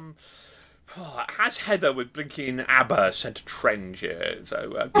 Has Heather with Blinking ABBA sent a trend here?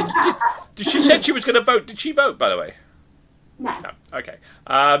 So, did she said she was going to vote? Did she vote, by the way? No. Okay.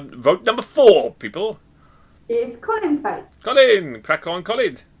 Vote number 4, people. It's Colin's vote. Colin, crack on,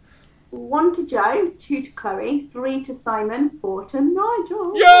 Colin. 1 to Joe, 2 to Chloe, 3 to Simon, 4 to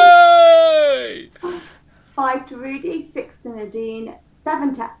Nigel. Yay! 5 to Rudy, 6 to Nadine,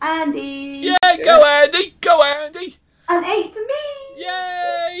 7 to Andy. Yay, go Andy, go Andy. And 8 to me.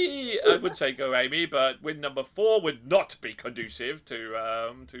 Yay! I would say go Amy, but win number 4 would not be conducive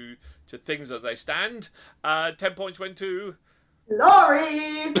to things as they stand. 10 points went to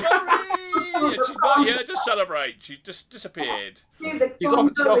Laurie. She's not here to celebrate. She just disappeared. She's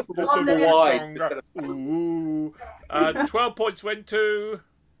off from the wide. Ooh. 12 points went to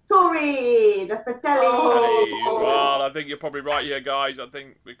Tori, the Fratelli. Well, I think you're probably right here, guys. I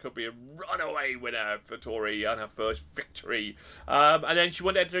think it could be a runaway winner for Tori and her first victory. And then she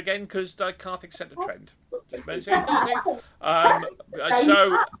won't enter again because Karthik set the trend. So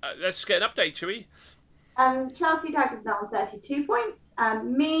let's get an update, shall we? Chelsea Dagger's now on 32 points.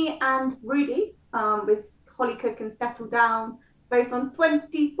 Me and Rudy, with Holly Cook and Settle Down, both on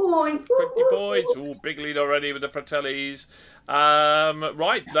 20 points. 20 points. Ooh, big lead already with the Fratellis.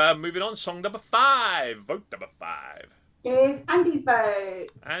 Right, moving on. Song number 5. Vote number 5. Is Andy's vote.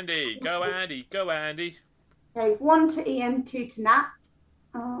 Andy, go Andy, go Andy. Okay, 1 to Ian, 2 to Nat.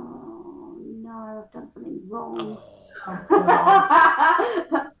 Oh no, I've done something wrong.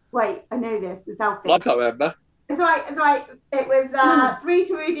 Oh. Wait, I know this. It's Alfie. I can't remember. It's right. It's right. It was 3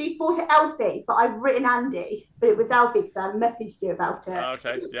 to Rudy, 4 to Alfie, but I've written Andy, but it was Alfie because I messaged you about it.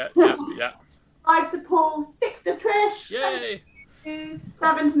 Okay, yeah. 5 to Paul, 6 to Trish. Yay!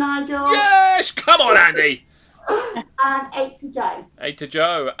 7 to Nigel. Yes! Come on, Andy! And 8 to Joe. 8 to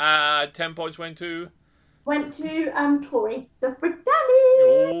Joe. 10 points went to Tori, the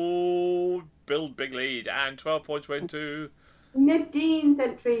Fratelli. Oh, build big lead. And 12 points went to Nadine's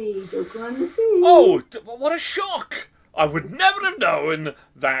entry. Joker on the Sea. Oh, what a shock! I would never have known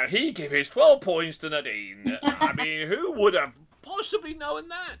that he gave his 12 points to Nadine. I mean, who would have possibly known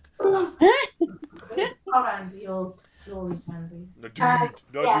that? Oh, Andy, or Laurie's Andy. Nadine.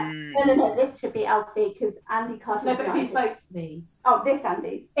 Yeah. No, this should be Alfie because Andy Carter. No, but who spoke to these? Oh, this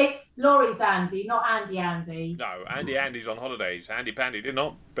Andy's. It's Laurie's Andy, not Andy. No, Andy's on holidays. Andy Pandy did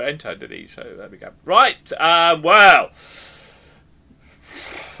not enter, did he? So there we go. Right, well,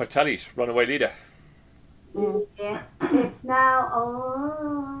 Fratelli's runaway leader. Yeah. It's now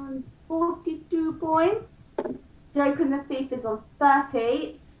on 42 points. Joker and the Thief is on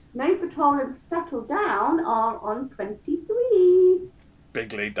 30. Snow Patrol and Settle Down are on 23.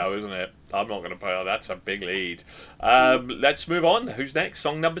 Big lead though, isn't it? I'm not going to pay. That's a big lead. Let's move on. Who's next?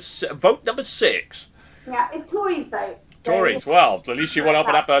 Vote number 6. Yeah, it's Tori's vote. Tori's. Well, at least she won't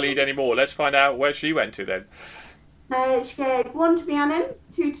open up her lead anymore. Let's find out where she went to then. She gave 1 to Rhiannon,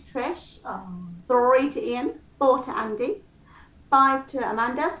 2 to Trish, 3 to Ian, 4 to Andy, 5 to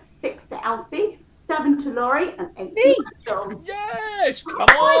Amanda, 6 to Alfie, 7 to Laurie, and 8 Me. to Nigel. Yes, come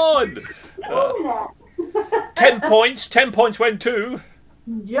on. 10 points. 10 points went to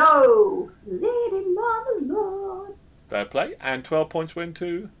Joe, Lady Marmalade. fair play, and 12 points went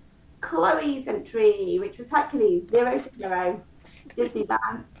to Chloe's entry, which was Hercules, 0 to 0. Disney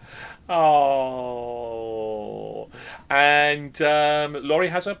ban. Oh, and Laurie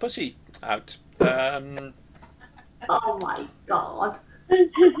has her pussy out. Oh my god.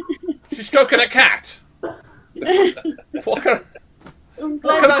 She's stroking a cat. What can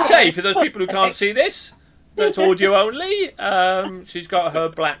I say for those people who can't see this? That's audio only. She's got her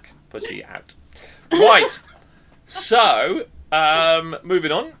black pussy out. Right. So,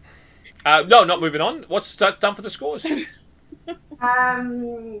 moving on. No, not moving on. What's done for the scores?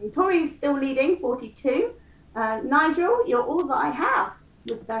 Tori's still leading, 42. Nigel, you're all that I have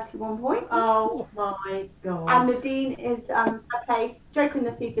with 31 points. Oh my god. And Nadine is third place. Joker and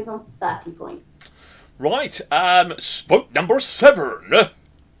the Thief is on 30 points. Right. Vote number 7.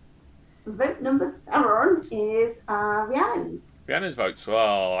 Vote number 7 is Rhiannon's. Rhiannon's votes.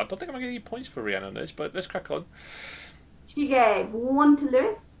 Well, I don't think I'm going to get any points for Rhiannon on this, but let's crack on. She gave 1 to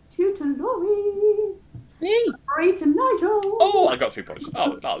Lewis, 2 to Laurie, Me. 3 to Nigel. Oh, I got 3 points.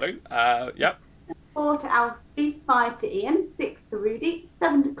 Oh, darling. Yep. 4 to Alfie, 5 to Ian, 6 to Rudy,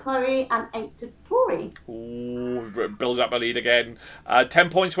 7 to Chloe, and 8 to Tori. Ooh, builds up my lead again. 10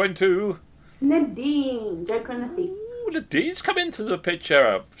 points went to Nadine, Joker and the Thief. Ooh, Nadine's come into the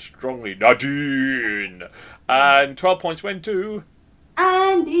picture strongly. Nadine. And 12 points went to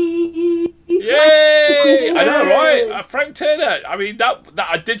Andy. Yay! I know, right? Frank Turner. I mean,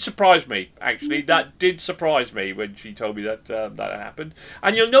 that did surprise me. Actually, that did surprise me when she told me that that happened.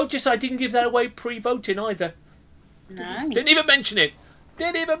 And you'll notice I didn't give that away pre-voting either. No. Didn't even mention it.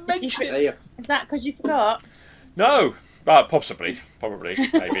 Didn't even mention it. Is that because you forgot? No. Possibly. Probably.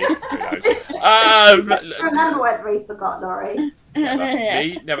 Maybe. Who knows? Remember whether he forgot, Laurie.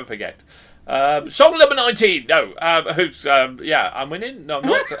 Me, never forget. Song number 19. No. Who's? Yeah, I'm winning. No, I'm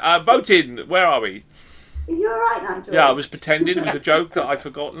not. Voting. Where are we? Are you alright, Nigel? Yeah, I was pretending it was a joke that I'd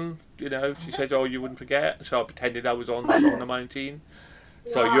forgotten. You know, she said, "Oh, you wouldn't forget," so I pretended I was on song number 19.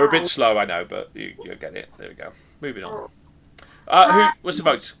 So you're a bit slow, I know, but you'll get it. There we go. Moving on. What's the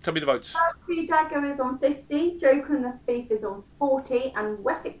votes? Tell me the votes. First Dagger is on 50, Joker and the Thief is on 40, and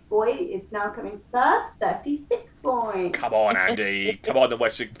Wessex Boy is now coming third, 36 points. Come on, Andy. Come on, the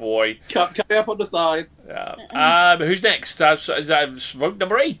Wessex boy. Come up on the side. Who's next? Vote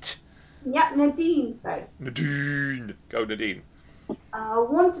number 8. Yep, Nadine's vote. Nadine. Go, Nadine.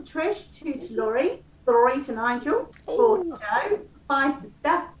 1 to Trish, 2 to Laurie, 3 to Nigel, 4 to Joe, 5 to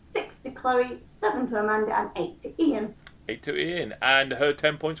Steph, 6 to Chloe, 7 to Amanda, and 8 to Ian. 8 to Ian. And her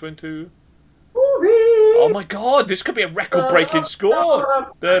 10 points went to... Laurie! Oh my god, this could be a record-breaking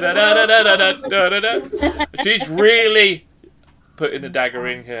score. Da-da-da-da-da-da-da-da-da. She's really putting the dagger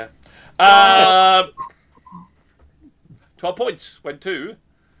in here. 12 points went to...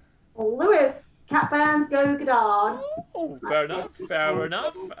 Lewis, Cat Bands, Go Goddard. Oh, fair enough, fair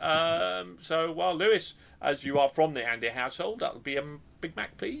enough. So, while Lewis, as you are from the Andy household, that would be a Big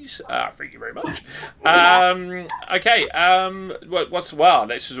Mac, please. Thank you very much. Okay,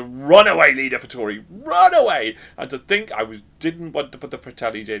 this is a runaway leader for Tori. Runaway! And to think I didn't want to put the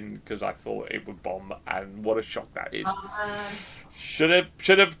Fratellis in because I thought it would bomb, and what a shock that is. Should have,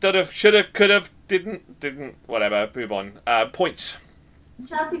 could have, didn't, whatever, move on. Points.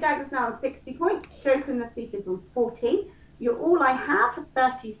 Chelsea Dagger's now on 60 points, Joker and the Thief is on 14. You're All I Have,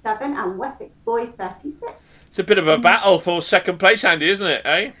 37, and Wessex Boy, 36. It's a bit of a battle for second place, Andy, isn't it,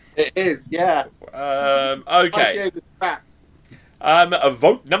 eh? It is, yeah. Okay.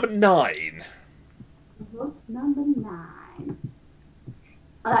 Vote number 9. Vote number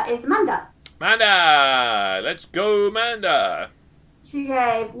 9. Is Amanda. Amanda! Let's go, Amanda! She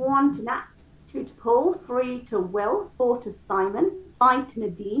gave 1 to Nat, 2 to Paul, 3 to Will, 4 to Simon, 5 to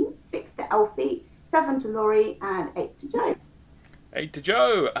Nadine, 6 to Alfie, 7 to Laurie, and 8 to Joe. 8 to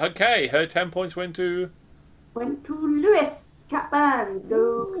Joe. Okay, her 10 points went to... Went to Lewis. Cat Bands,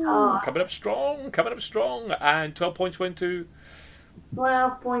 Go. Coming up strong. And 12 points went to...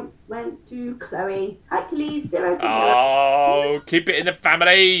 12 points went to Chloe. Hercules, 0 to 0. Oh, keep it in the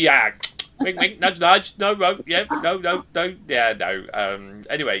family. Yeah. Wink, wink, nudge, nudge. No, yeah, no. Yeah, no.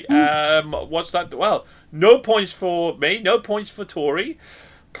 Anyway, what's that? Well, no points for me. No points for Tori.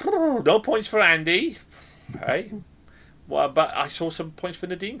 No points for Andy. Hey. Well, but I saw some points for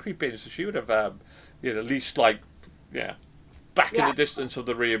Nadine creep in, so she would have, at least back in the distance of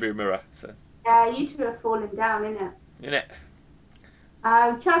the rearview mirror. So. Yeah, you two are falling down, innit? Innit?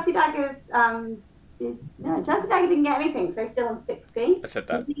 Chelsea Dagger's No, Chelsea Dagger didn't get anything, so still on 60. I said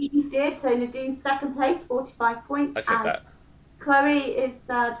that. Nadine did, so Nadine's second place, 45 points. I said and that. Chloe is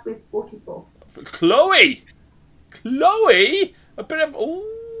third with 44. Chloe! Chloe? A bit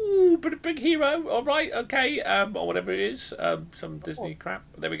of big hero. All right, okay. Or whatever it is. Some Disney crap.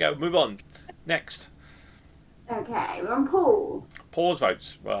 There we go. Move on. Next. Okay, we're on Paul. Paul's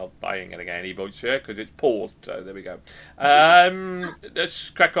votes. Well, I ain't going to get any votes here because it's Paul. So there we go. Let's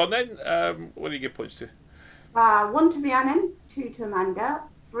crack on then. What do you give points to? 1 to Rhiannon, 2 to Amanda,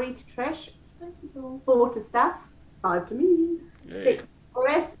 3 to Trish, 4 to Steph, 5 to me, Yay. 6 to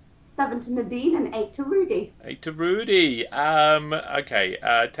Boris, 7 to Nadine, and 8 to Rudy. 8 to Rudy. Okay.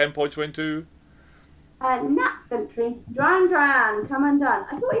 10 points went to... Nat's entry, Duran, come undone.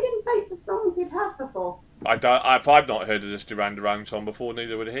 I thought he didn't vote for songs he'd heard before. If I've not heard of this Duran Duran song before,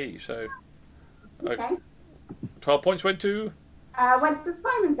 neither would he. So, Okay. 12 points went to... Went to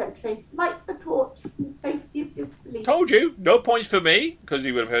Simon's entry, Light the Torch, the Safety of Disbelief. Told you, no points for me, because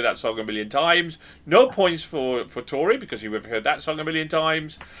he would have heard that song a million times. No points for Tori, because he would have heard that song a million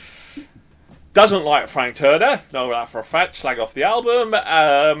times. Doesn't like Frank Turner, know that for a fact, slag off the album.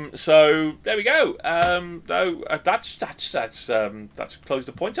 So, there we go. That's closed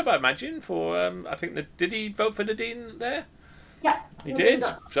the points up, I imagine, for, I think, did he vote for Nadine there? Yeah. He did,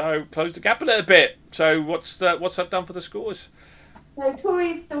 so closed the gap a little bit. So, what's that done for the scores? So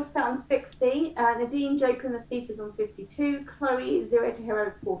Tori's still set on 60, Nadine, Joker and the Thief is on 52, Chloe, 0 to Hero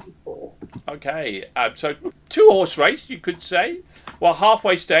is 44. Okay, so 2-horse race, you could say. Well,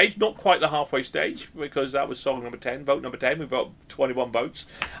 halfway stage, not quite the halfway stage, because that was song number 10, vote number 10, we've got 21 votes.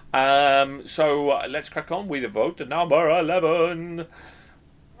 So let's crack on with the vote, number 11.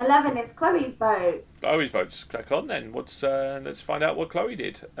 11 is Chloe's vote. Chloe's votes, crack on then. Let's find out what Chloe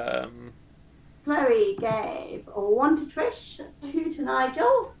did. Chloe gave 1 to Trish, 2 to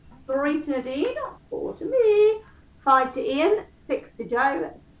Nigel, 3 to Nadine, 4 to me, 5 to Ian, 6 to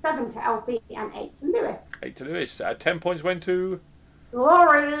Joe, 7 to Alfie, and 8 to Lewis. 8 to Lewis. 10 points went to...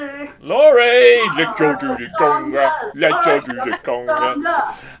 Laurie! Let's go do the conga. Let's go do the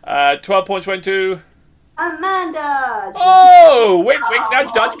conga. 12 points went to... Amanda! Oh! Wink, wink,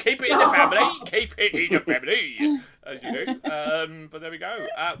 nudge, nudge. Keep it in the family. Keep it in the family. As you do. But there we go.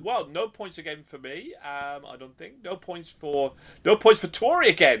 Well, no points again for me. I don't think. No points for Tori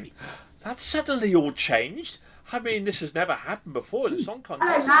again. That's suddenly all changed. I mean, this has never happened before in the song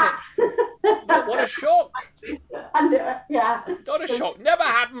contest. What a shock! Yeah. Not a shock. Never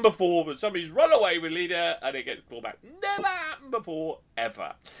happened before, but somebody's run away with leader and it gets pulled back. Never happened before,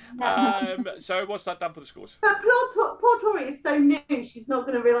 ever. So what's that done for the scores? But poor Tori is so new, she's not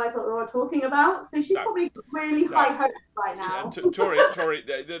going to realise what we're all talking about. So she's probably really high hopes right now. Tori,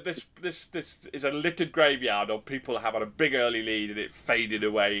 this is a littered graveyard of people having a big early lead and it faded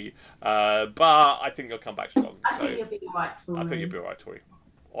away. But I think you'll come back strong. I think you'll be alright, Tori. I think you'll be alright, Tori.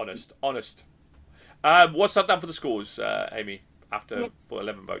 Honest. What's that done for the scores, Amy, for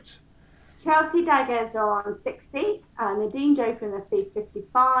 11 votes? Chelsea Daggers on 60, Nadine, Joker and the Thief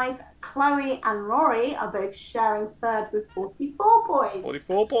 55, Chloe and Rory are both sharing third with 44 points.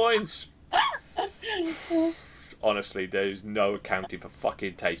 44 points! Honestly, there's no accounting for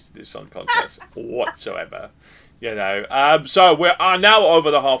fucking taste in this song contest whatsoever. You know, so we are now over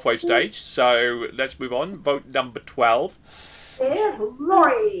the halfway stage, so let's move on. Vote number 12. Here's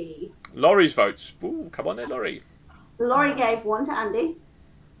Laurie. Laurie's votes. Ooh, come on there, Laurie. Laurie gave 1 to Andy.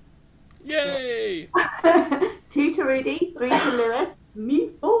 Yay! 2 to Rudy, 3 to Lewis, me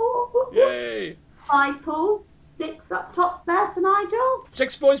 4. Yay! 5 Paul, 6 up top there to Nigel.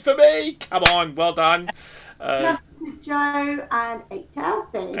 6 points for me! Come on, well done. 7 to Joe and 8 to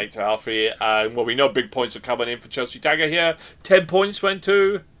Alfie. 8 to Alfie. Well, we know big points are coming in for Chelsea Dagger here. 10 points went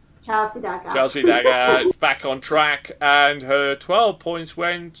to... Chelsea Dagger. Chelsea Dagger is back on track. And her 12 points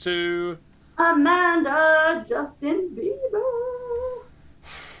went to... Amanda Justin Bieber.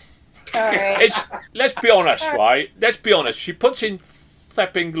 Sorry. Let's be honest, right? Let's be honest. She puts in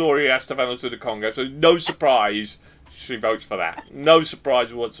flipping Gloria Estefano to the Congo, so no surprise she votes for that. No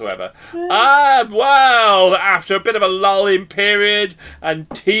surprise whatsoever. Well, after a bit of a lulling period and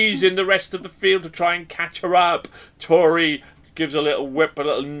teasing the rest of the field to try and catch her up, Tori gives a little whip, a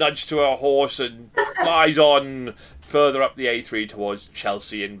little nudge to her horse and flies on further up the A3 towards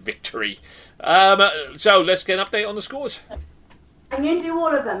Chelsea and victory. So let's get an update on the scores. I'm going to do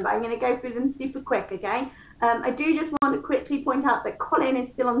all of them, but I'm going to go through them super quick, okay? I do just want to quickly point out that Colin is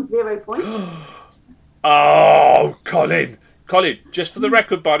still on 0 points. Oh, Colin, just for the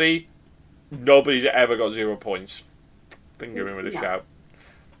record, buddy, nobody's ever got 0 points. Then give him a shout.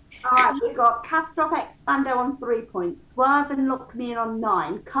 Alright, we've got Castroff Expando on 3 points, Swerve and Look Me In on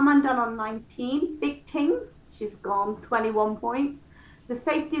 9, Come Undone on 19, Big Tings, she's gone, 21 points, The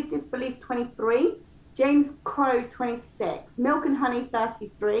Safety of Disbelief 23, James Crow 26, Milk and Honey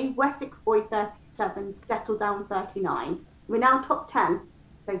 33, Wessex Boy 37, Settle Down 39. We're now top 10.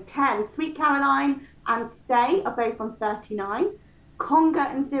 So 10, Sweet Caroline and Stay are both on 39, Conga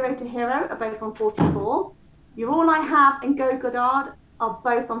and Zero to Hero are both on 44, You're All I Have and Go Goddard are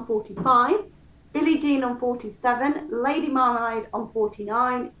both on 45, Billie Jean on 47, Lady Marmalade on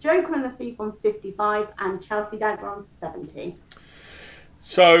 49, Joker and the Thief on 55, and Chelsea Dagger on 70.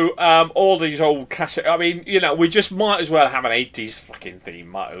 So, all these old classic. I mean, you know, we just might as well have an 80s fucking theme,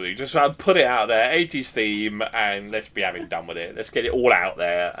 might we? Just put it out there, 80s theme, and let's be having done with it. Let's get it all out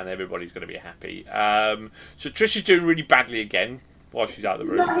there, and everybody's going to be happy. So Trish is doing really badly again while she's out of the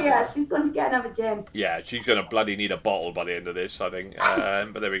room. Not here, she's going to get another gin. Yeah, she's going to bloody need a bottle by the end of this, I think.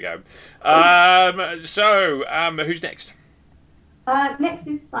 But there we go. Who's next? Next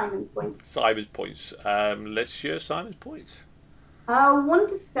is Simon's points. Simon's points. Let's hear Simon's points. 1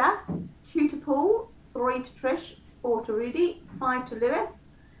 to Steph, 2 to Paul, 3 to Trish, 4 to Rudy, 5 to Lewis,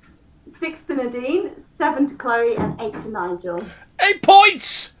 6 to Nadine, 7 to Chloe, and 8 to Nigel. 8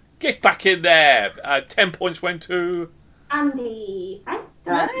 points! Get back in there. 10 points went to Andy.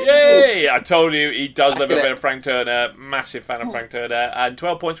 Frank. Yay! I told you he does love a bit of Frank Turner. Massive fan of Frank Turner. And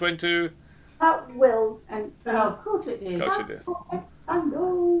 12 points went to Wills and Oh, of course it did.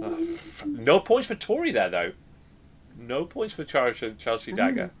 no points for Tori there though. No points for Chelsea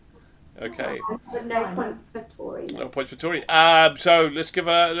Dagger. Okay. But no points for Tori. No points for Tori. So let's an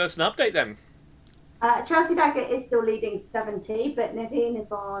update then. Chelsea Dagger is still leading 70, but Nadine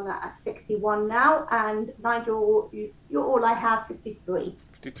is on 61 now, and Nigel, you're all I have, 53.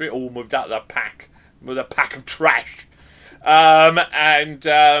 53 all moved out of the pack with a pack of trash. Yeah,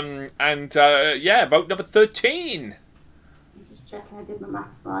 vote number 13. I'm just checking I did my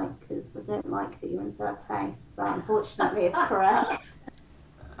maths right, because I don't like that you're in third place, but unfortunately it's correct.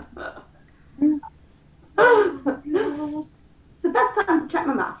 It's the best time to check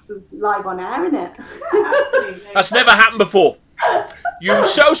my maths was live on air, isn't it? Absolutely. That's never happened before. You're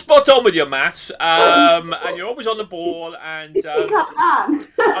so spot on with your maths, and you're always on the ball. And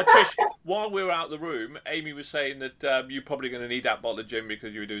Trish, while we were out of the room, Amy was saying that you're probably going to need that bottle of gin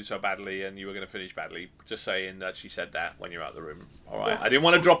because you were doing so badly and you were going to finish badly. Just saying that she said that when you're out of the room. All right, I didn't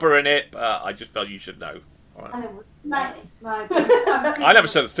want to drop her in it, but I just felt you should know. All right. I never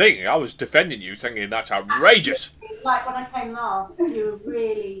said a thing. I was defending you, thinking that's outrageous. Like when I came last, you were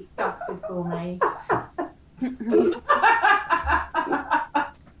really gutted for me.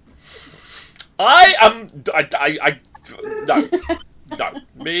 No,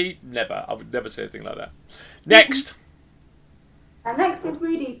 me never. I would never say anything like that. Next. And next is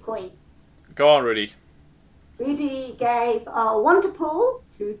Rudy's points. Go on, Rudy. Rudy gave 1 to Paul,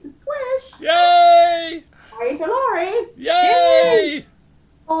 2 to Twish, Yay! 3 to Laurie, Yay!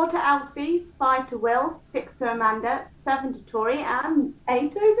 4 to Alfie, 5 to Will, 6 to Amanda, 7 to Tori, and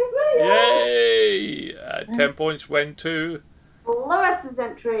 8 over me. Yay! 10 points went to Lewis's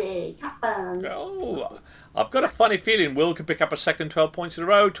entry, Captain. Oh, I've got a funny feeling Will can pick up a second 12 points in a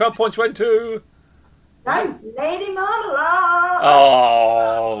row. 12 points went to No, Lady Marmalade.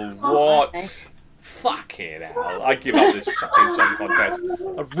 Oh, what? Okay. Fucking hell. I give up this fucking song contest.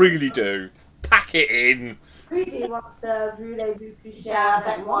 I really do. Pack it in. Rudy wants the voulez-vous coucher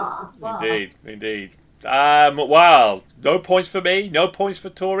that wants as well. Indeed. Well, no points for me, no points for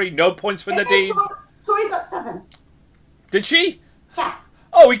Tori, no points for Nadine. Tori got 7. Did she? Yeah.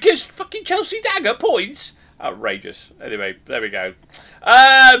 Oh, he gives fucking Chelsea Dagger points? Outrageous. Anyway, there we go.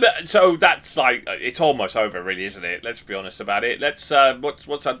 So that's like, it's almost over really, isn't it? Let's be honest about it. Let's,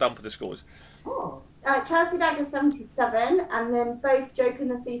 what's that done for the scores? Oh. Chelsea Dagger 77, and then both Joker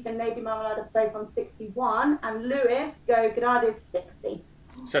and the Thief and Lady Marmalade are both on 61, and Lewis, Go Goddard is 60.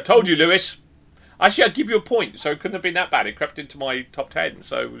 So I told you, Lewis. Actually, I'd give you a point, so it couldn't have been that bad. It crept into my top 10,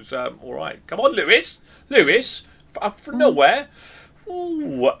 so it was all right. Come on, Lewis. Lewis, from nowhere.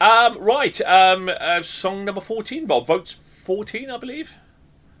 Ooh, right. Song number 14. Well, votes 14, I believe.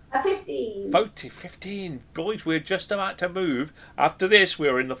 15. Vote 15. Boys, we're just about to move. After this,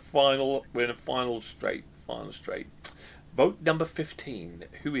 we're in the final. We're in the final straight. Vote number 15.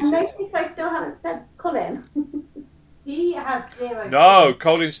 Who is it? I notice I still haven't said Colin. He has 0. No,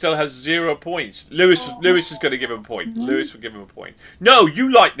 Colin still has 0 points. Lewis is going to give him a point. Lewis will give him a point. No,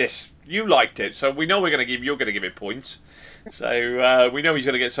 you like this. You liked it, so we know you're going to give it points. So we know he's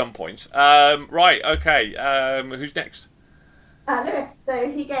going to get some points. Right. Okay. Who's next? Lewis. So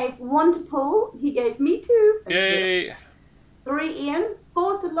he gave 1 to Paul. He gave me 2. Yay. 3 Ian.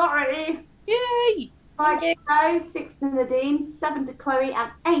 4 to Laurie. Yay! 5 Thank to Rose, 6 to Nadine, 7 to Chloe,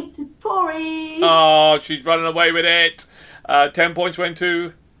 and 8 to Tori. Oh, she's running away with it. 10 points went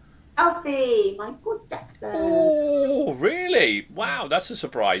to... Alfie, Michael Jackson. Oh, really? Wow, that's a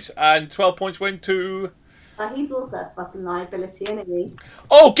surprise. And 12 points went to... He's also a fucking liability, isn't he?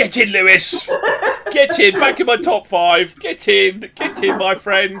 Oh, get in, Lewis! Get in, back in my top 5. Get in, my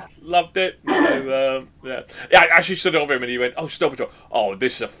friend. Loved it. Yeah, I actually stood over him and he went, "Oh, stop it! Oh,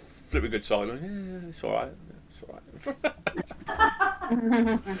 this is a flipping good song." Yeah, it's all right. It's all right.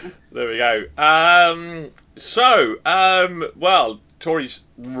 There we go. Well, Tori's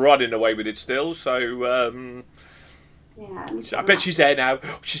running away with it still. So, Yeah. I bet she's there now.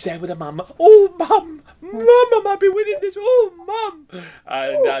 She's there with her mum. Oh, mum! Mum, I might be winning this. Oh, mum!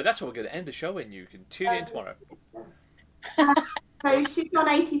 And that's what we're going to end the show in. You can tune in tomorrow. So she's on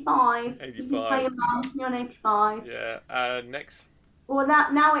 85. 85. You can play your mum, you're on 85. Yeah. Next. Well,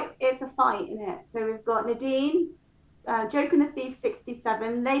 now it's a fight, isn't it? So we've got Nadine, Joke and the Thief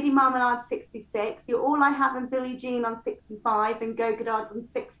 67, Lady Marmalade 66, You're All I Have and Billie Jean on 65, and Go Goddard on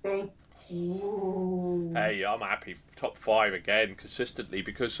 60. Ooh. Hey, I'm happy. Top 5 again, consistently,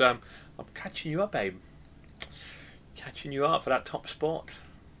 because I'm catching you up, babe. Catching you up for that top spot.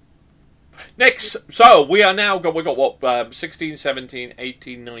 Next, so we are now we've got what, 16, 17,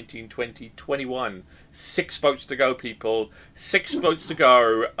 18, 19, 20, 21. 6 votes to go, people. 6 votes to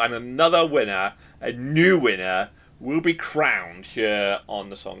go, and another winner, a new winner, will be crowned here on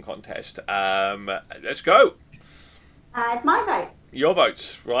the Song Contest. Let's go. It's my vote. Your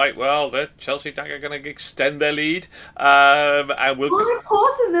votes, right? Well, the Chelsea Dagger are going to extend their lead, and we'll. More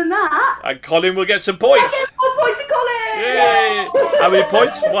important than that. And Colin will get some points. I get 1 point to Colin. Yay! How many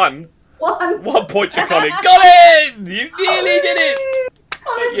points? 1. 1. 1 point to Colin. Colin, you nearly did it.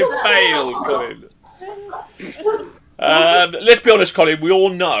 But you failed, Colin. Let's be honest, Colin. We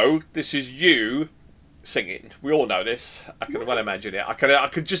all know this is you singing. We all know this. I can well imagine it. I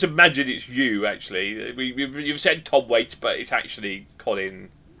can just imagine it's you. Actually, you've said Tom Waits, but it's actually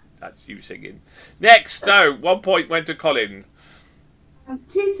Colin. That's you singing. Next, 1 point went to Colin.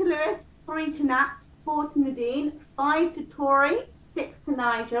 2 to Lewis, 3 to Nat, 4 to Nadine, 5 to Tori, 6 to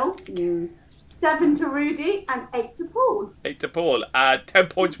Nigel, 7 to Rudy, and 8 to Paul. 8 to Paul. 10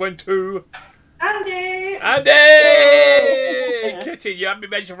 points went to Andy! Get in. You haven't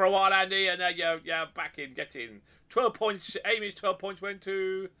been mentioned for a while, Andy, and you're back in. Get in. 12 points. Amy's 12 points went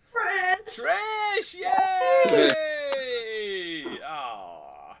to Trish. Yay!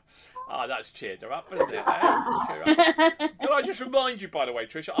 Oh, that's cheered her up, isn't it? Cheer up. Can I just remind you, by the way,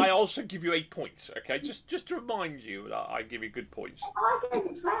 Trish, I also give you 8 points, okay? Just to remind you that I give you good points. I gave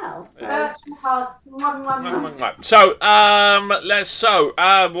you 12. Virtual hugs. Right. So,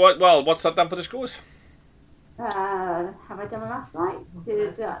 what's that done for the scores? Have I done my maths right?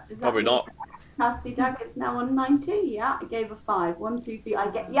 Does that Probably not. Chelsea Dagger's now on 90. Yeah, I gave her 5. 1, 2, 3.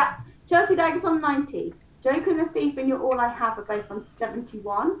 Chelsea Dagger's on 90. Joke and the Thief and You're All I Have are both on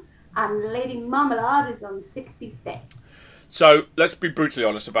 71. And Lady Marmalade is on 66. So, let's be brutally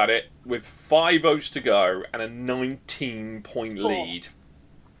honest about it. With 5 votes to go and a 19-point lead,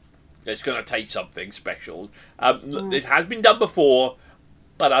 it's going to take something special. It has been done before,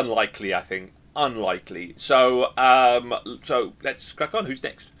 but unlikely, I think. Unlikely. So let's crack on. Who's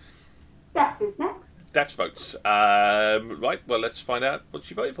next? Steph is next. Steph's votes. Right, well, let's find out what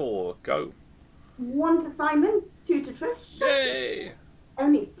she voted for. Go. 1 to Simon, 2 to Trish. Yay!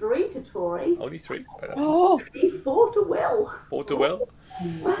 Only 3 to Tori. Only 3. Better. 4 to Will. 4 to Will.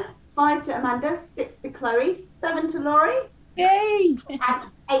 5 to Amanda, 6 to Chloe, 7 to Laurie. Yay! And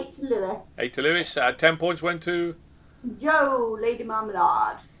 8 to Lewis. 8 to Lewis. 10 points went to... Joe, Lady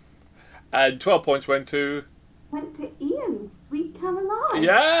Marmalade. And 12 points went to... Went to Ian, Sweet Caroline.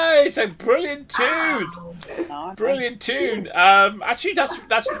 Yeah, it's a brilliant tune. Oh, Brilliant tune. Actually, that's.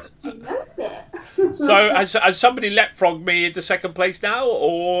 He knows it. So, has somebody leapfrogged me into second place now,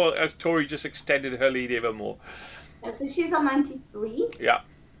 or has Tori just extended her lead even more? So she's on 93. Yeah.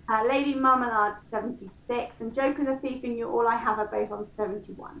 Lady Marmalade 76, and Joke and the Thief and You're All I Have are both on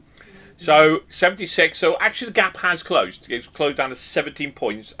 71. So 76. So actually, the gap has closed. It's closed down to 17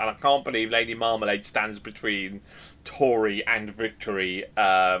 points, and I can't believe Lady Marmalade stands between Tori and victory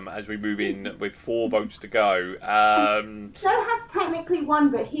as we move in with 4 votes to go. Joe has technically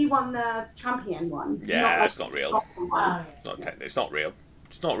won, but he won the champion one. Yeah, it's not real. One. It's not real.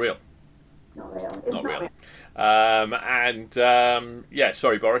 It's not real. Not real. It's Not real. Yeah,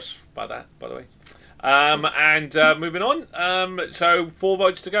 sorry, Boris, about that, by the way. Moving on. So 4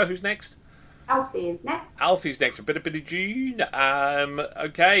 votes to go. Who's next? Alfie is next. Alfie's next. A bit of Billie Jean.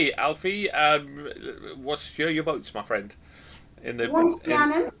 Okay, Alfie. What's your votes, my friend? In the One to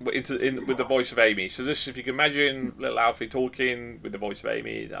Rhiannon. with the voice of Amy. So this, if you can imagine little Alfie talking with the voice of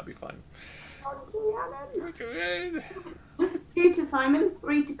Amy, that'd be fun. One to Rhiannon. 2 to Simon,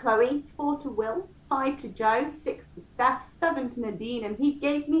 3 to Chloe, 4 to Will, 5 to Joe, 6 to Steph, 7 to Nadine, and he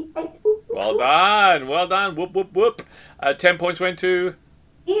gave me 8. Well done, well done. Whoop whoop whoop. 10 points went to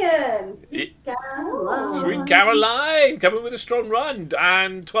Ian. Sweet Caroline. Sweet Caroline, coming with a strong run,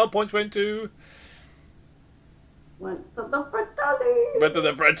 and 12 points went to. Went to the Fratelli. Went to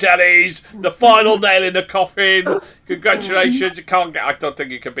the Fratellis, the final nail in the coffin. Congratulations! You can't get. I don't think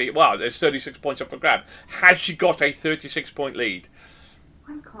you can beat. Well, there's 36 points up for grab. Has she got a 36-point lead?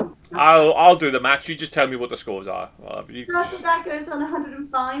 I can't. I'll do the match. You just tell me what the scores are. Castle Dagger is on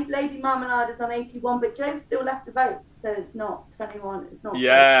 105. Lady Marmalade is on 81, but Joe's still left to vote, so it's not 21. It's not.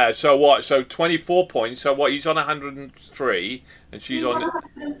 Yeah. 20. So what? So 24 points. So what? He's on 103, and she's on.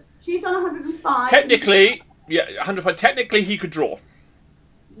 100, she's on 105. Technically. Yeah, 105. Technically, he could draw.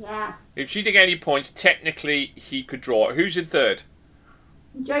 Yeah. If she didn't get any points, technically he could draw. Who's in third?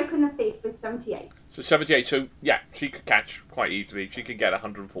 Joke and the Thief is 78. So 78. So yeah, she could catch quite easily. She could get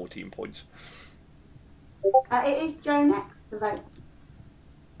 114 points. It is Joe next to vote.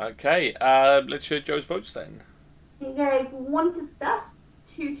 Okay. Let's hear Joe's votes then. He gave 1 to Steph,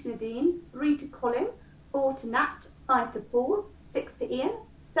 2 to Nadine, 3 to Colin, 4 to Nat, 5 to Paul, 6 to Ian,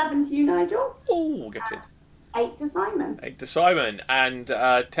 7 to you, Nigel. Oh, get it. 8 to Simon. 8 to Simon, and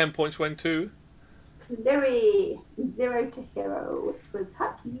 10 points went to. Chloe. 0 to Hero, which was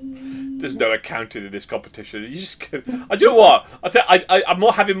Happy. There's no accounting in this competition. You just I do you know what? I'm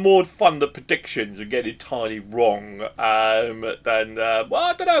more having more fun the predictions and getting entirely wrong than well,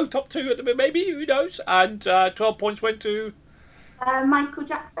 I don't know, top 2 at the maybe, who knows? And 12 points went to. Michael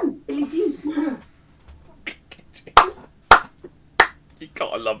Jackson, Billie Jean. You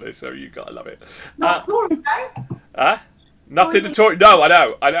gotta love this, so you gotta love it. Not Tory, though. Nothing to talk. No, I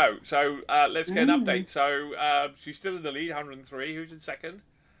know. So let's get an update. So she's still in the lead, 103. Who's in second?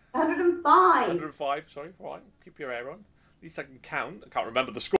 105. 105. Sorry, right. Keep your hair on. At least I can count. I can't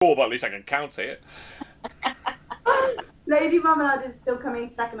remember the score, but at least I can count it. Lady Marmalade is still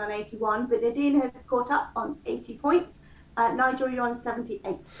coming second on 81, but Nadine has caught up on 80 points. Nigel, you're on 78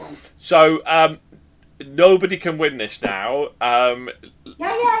 points. So nobody can win this now. Well,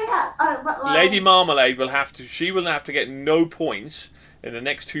 Lady Marmalade will have to. She will have to get no points in the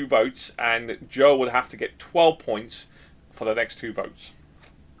next 2 votes, and Joe will have to get 12 points for the next 2 votes.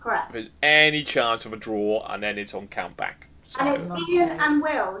 Correct. If there's any chance of a draw, and then it's on count back. So. And it's Ian and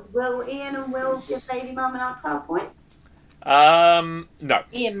Will. Will Ian and Will give Lady Marmalade 12 points? No.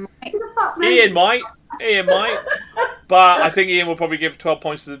 Ian might. Ian might. But I think Ian will probably give 12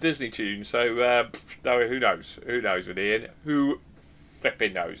 points to the Disney tune. So, no, who knows? Who knows with Ian? Who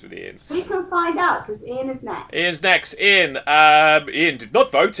flipping knows with Ian? We can find out, because Ian is next. Ian's next. Ian did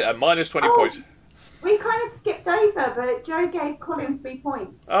not vote at minus 20 points. We kind of skipped over, but Joe gave Colin 3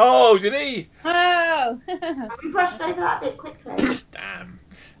 points. Oh, did he? Oh! We brushed over that bit quickly. Damn.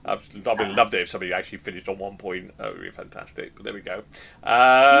 I would have loved it if somebody actually finished on 1 point. That would be fantastic. But there we go.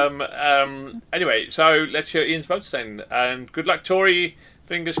 Anyway, so let's hear Ian's votes then. And good luck, Tori.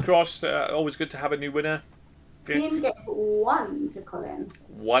 Fingers crossed. Always good to have a new winner. Ian gave 1 to Colin.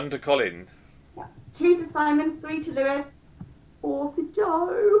 1 to Colin. Yeah. 2 to Simon, 3 to Lewis, 4 to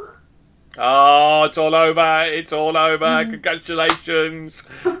Joe. Oh, it's all over. It's all over. Congratulations.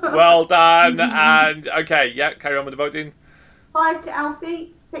 Well done. And, okay, yeah, carry on with the voting. 5 to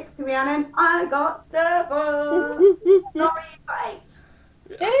Alfie, 6 to Rhiannon. I got 7. Sorry for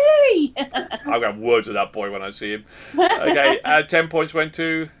 8. Hey! I'll have words with that boy when I see him. Okay, 10 points went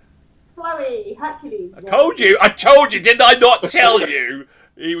to. Chloe, Hercules. I told you, didn't I not tell you?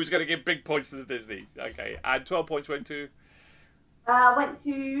 He was going to give big points to the Disney. Okay, and 12 points went to. Went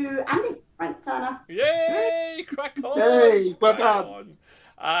to Andy, Frank Turner. Yay! Crack on! Yay! Well Crack done. on.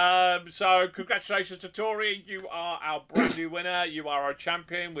 So, congratulations to Tori. You are our brand new winner. You are our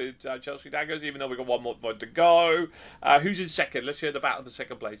champion with Chelsea Daggers, even though we've got 1 more vote to go. Who's in second? Let's hear the battle for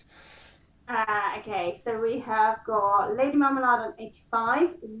second place. Okay, so we have got Lady Marmalade on 85,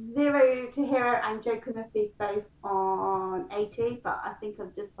 0 to Hero and Joe and the Thief both on 80, but I think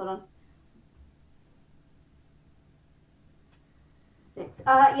I've just, hold on. 6.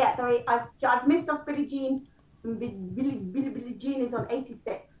 Yeah, sorry, I've missed off Billie Jean. Billie Jean is on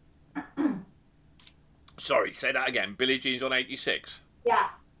 86. Sorry, say that again. Billie Jean's on 86. Yeah,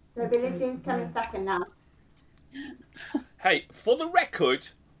 so Billie Jean's coming second now. Hey, for the record,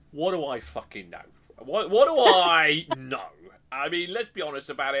 what do I fucking know? What do I know? I mean, let's be honest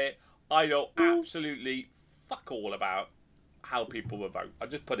about it. I know absolutely fuck all about how people will vote. I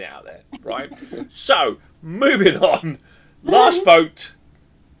just put it out there, right? So, moving on Last vote.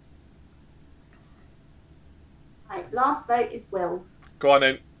 Right, last vote is Will's. Go on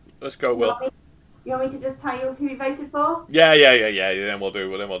in. Let's go, Will. You want me to just tell you who you voted for? Yeah. Then we'll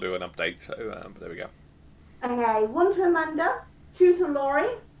do an update. So there we go. Okay, 1 to Amanda, 2 to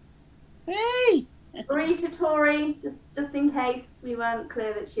Laurie, Hey! 3 to Tori, just in case we weren't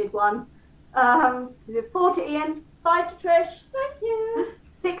clear that she had won. 4 to Ian, 5 to Trish, thank you.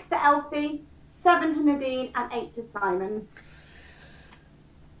 6 to Elfie, 7 to Nadine, and 8 to Simon.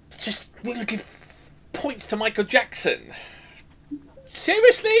 Just we'll give points to Michael Jackson.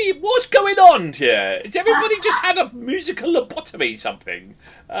 Seriously, what's going on here? Has everybody just had a musical lobotomy? Something?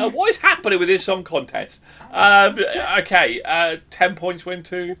 What is happening with this song contest? Okay, 10 points went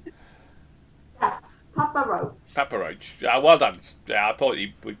to Papa Roach. Papa Roach. Well done. I thought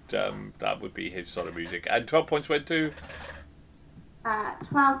he would. That would be his sort of music. And 12 points went to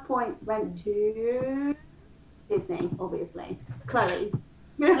 12 points went to Disney, obviously. Chloe.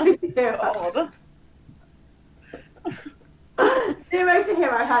 God. 0 to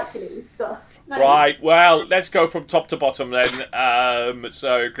Hero Hercules. So, Right, well, let's go from top to bottom then.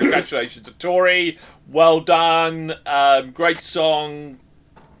 So, congratulations to Tori. Well done. Great song.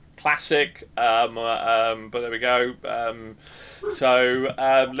 Classic. But there we go. Let's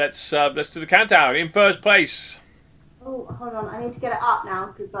do the countdown. In first place. Oh, hold on. I need to get it up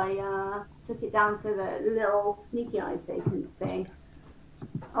now because I took it down so that little sneaky eyes they couldn't see.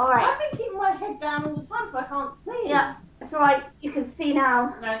 All right. I've been keeping my head down all the time, so I can't see. Yeah, that's all right. You can see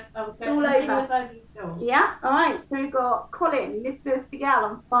now. No, It's all over. over to go. Yeah, all right. So we've got Colin, Mr. Seagal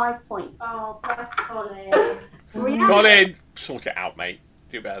on 5 points. Oh, bless Colin. Rhiannon, Colin, sort it out, mate.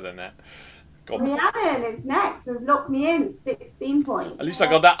 Do better than that. Go on. Rhiannon is next with Lock Me In, 16 points. At least I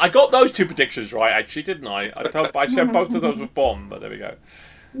got that. I got those two predictions right, actually, didn't I? I said both of those were bomb, but there we go.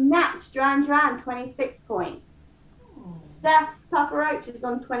 Nat Duran, 26 points. Steph's Papa Roach is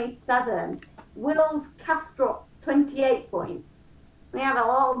on 27. Will's Castrop, 28 points. We have a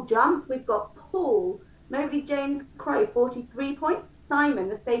little jump. We've got Paul, Mobley James Crow, 43 points. Simon,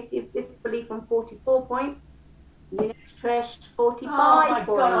 The Safety of Disbelief on 44 points. Unit Trish, 45 Oh my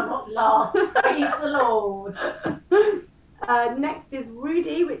points. God, I'm not last. Praise the Lord. Next is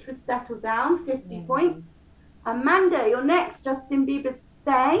Rudy, which was settled down, 50 points. Amanda, you're next. Justin Bieber's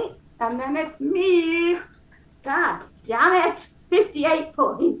Stay. And then it's me. God damn it. 58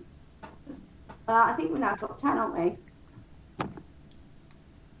 points. I think we're now top 10, aren't we?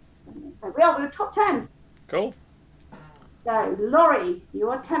 We are. We're top 10. Cool. So, Laurie,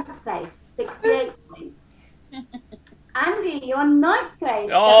 you're 10th place, 68 points. Andy, you're 9th place.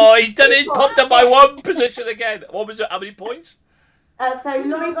 Oh, he's done it. 74 Popped up by one position again. What was it? How many points? So,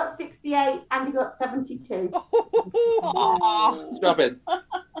 Laurie got 68, Andy got 72. Drop in.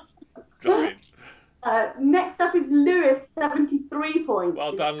 Drop in. Next up is Lewis, 73 points.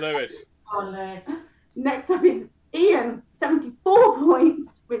 Well done, Lewis. Oh, Lewis. Next up is Ian, 74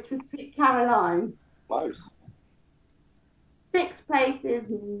 points, which was Sweet Caroline. Close. 6th place is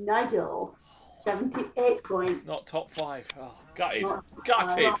Nigel, 78 points. Not top 5. Oh, gutted. Not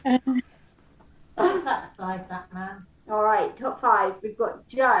Gutted. I'm satisfied, that man. All right, top 5. We've got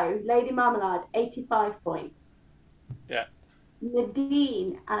Joe, Lady Marmalade, 85 points. Yeah.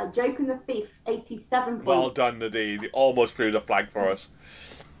 Nadine, Joke and the Thief, 87 points. Well done, Nadine. You almost flew the flag for us.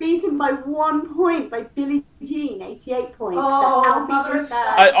 Beaten by 1 point by Billie Jean, 88 points. Oh, So Alfie mother did of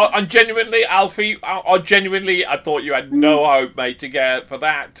third. And genuinely, Alfie, I thought you had no hope, mate, to get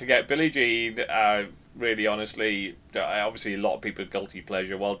Billie Jean. Really, honestly, obviously a lot of people's guilty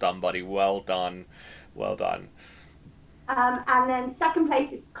pleasure. Well done, buddy. Well done. Well done. And then 2nd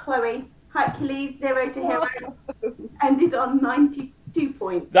place is Chloe. Hercules, 0 to Hero, ended on 92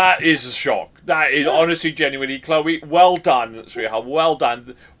 points. That is a shock. That is honestly, genuinely, Chloe. Well done, sweetheart. Well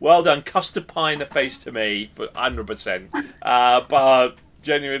done. Well done. Custard pie in the face to me, for 100%. But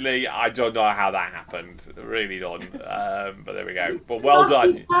genuinely, I don't know how that happened. Really don't. But there we go. But well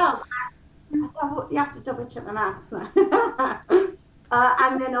done. You have to double check my maths.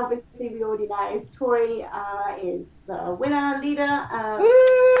 And then obviously we already know Tori is the winner, leader.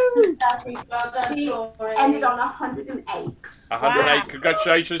 She ended on 108. 108. Wow.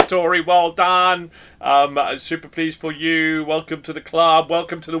 Congratulations, Tori. Well done. Super pleased for you. Welcome to the club.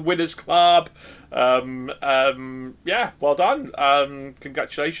 Welcome to the Winners Club. Yeah, well done.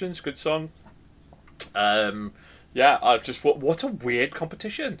 Congratulations. Good song. Yeah, what a weird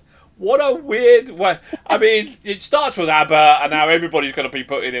competition. What a weird way. I mean, it starts with ABBA, and now everybody's going to be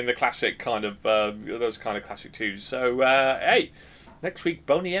putting in the classic kind of those kind of classic tunes. So hey, next week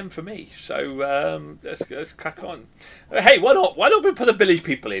Boney M for me. So let's crack on. Hey, why not we put the Village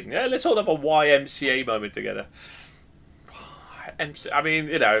People in? Yeah, let's all have a YMCA moment together. I mean,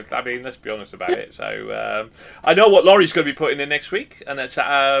 you know, let's be honest about it. So I know what Laurie's going to be putting in next week, and it's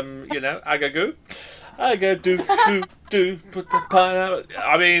you know, I go do put the pineapple.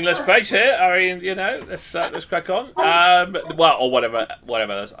 I mean, let's face it. I mean, you know, let's crack on. Well, or whatever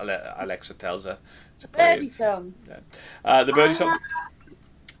Alexa tells her. The birdie song. Yeah. The birdie song.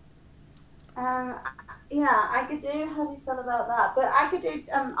 Yeah, I could do. How do you feel about that? But I could do.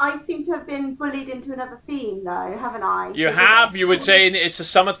 I seem to have been bullied into another theme, though, haven't I? You have. You were saying it's a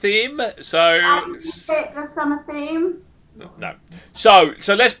summer theme, so. I pick the summer theme. No. So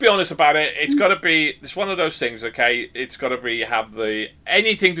let's be honest about it. It's got to be. It's one of those things. Okay. It's got to be have the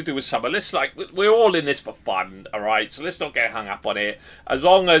anything to do with summer. Let's we're all in this for fun. All right. So let's not get hung up on it. As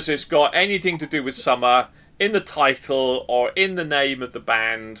long as it's got anything to do with summer in the title or in the name of the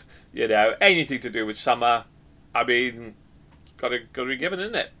band. You know, anything to do with summer. I mean, got to be given,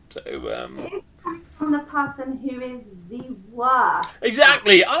 isn't it? So. It's from the person who is the worst.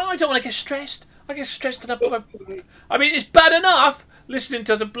 Exactly. I don't want to get stressed. I get stressed enough. I mean, it's bad enough listening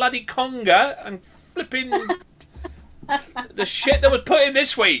to the bloody conga and flipping the shit that was put in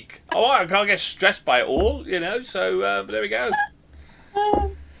this week. Oh, I can't get stressed by it all, you know. So but there we go.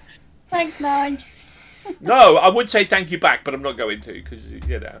 Thanks, Nigel. No, I would say thank you back, but I'm not going to because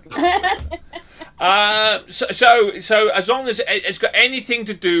you know. So as long as it's got anything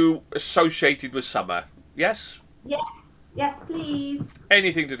to do associated with summer, yes. Yes. Yes, please.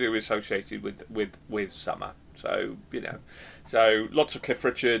 Anything to do associated with summer. So you know, so lots of Cliff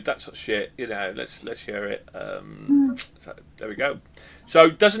Richard, that sort of shit. You know, let's hear it. So there we go. So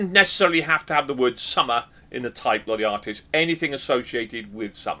it doesn't necessarily have to have the word summer in the title of the artist. Anything associated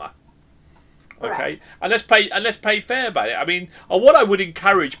with summer. Okay, Right. and let's pay fair about it. I mean, what I would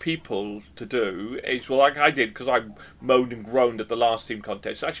encourage people to do is, well, like I did, because I moaned and groaned at the last theme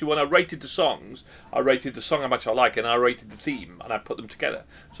contest. Actually, when I rated the songs, I rated the song how much I like, and I rated the theme, and I put them together.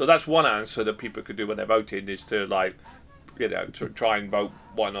 So that's one answer that people could do when they're voting, is to you know, to try and vote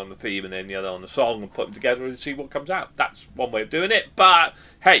one on the theme and then the other on the song, and put them together and see what comes out. That's one way of doing it. But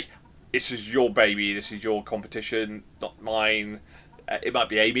hey, this is your baby. This is your competition, not mine. It might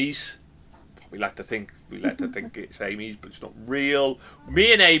be Amy's. We like to think it's Amy's, but it's not real.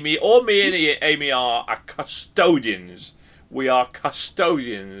 Me and Amy are custodians. We are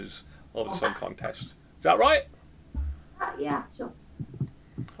custodians of the Song Contest. Is that right? Yeah, sure.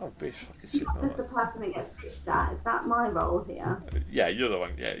 Oh, bitch, fucking shit. Who's the person that gets pitched at? Is that my role here? Yeah, you're the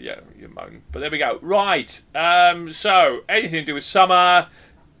one. Yeah, you're moaning. But there we go. Right. So anything to do with summer?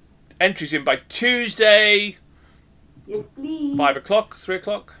 Entries in by Tuesday. Yes, please. 5 o'clock, 3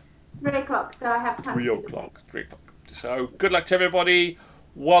 o'clock. 3 o'clock, so I have time 3 to o'clock. 3 o'clock. So good luck to everybody.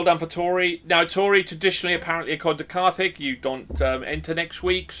 Well done for Tori. Now, Tori, traditionally, apparently, according to Karthik, you don't enter next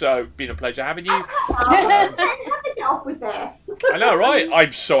week, so it's been a pleasure having you. Have to get off with this. I know, right?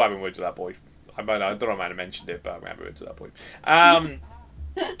 I'm so having words with that boy. I don't know if I mentioned it, but I'm having words with that boy.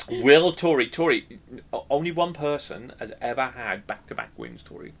 Will Tori, only one person has ever had back-to-back wins,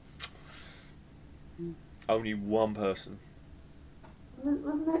 Tori. Only one person.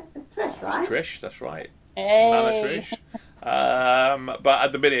 Wasn't it? It's Trish, right? It's Trish, that's right. Hey. Mama Trish. But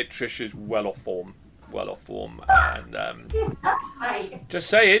at the minute, Trish is well off form. And Yes, that's great. just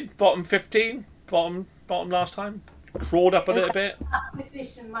saying, bottom 15, bottom last time. Crawled up a little bit.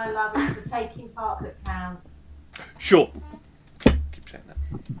 Position, my love, is the taking part that counts. Sure. Keep saying that.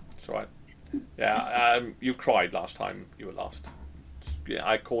 It's all right. Yeah, you cried last time you were last. Yeah,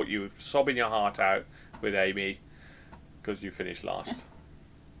 I caught you sobbing your heart out with Amy because you finished last.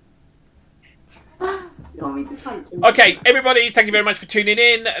 You want me to punch him? Okay, everybody, thank you very much for tuning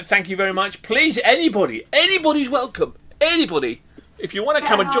in. Thank you very much. Please, anybody's welcome. Anybody. If you want to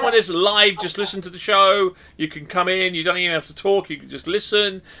come and join us live, just listen to the show. You can come in. You don't even have to talk. You can just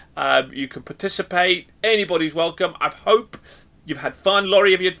listen. You can participate. Anybody's welcome. I hope you've had fun.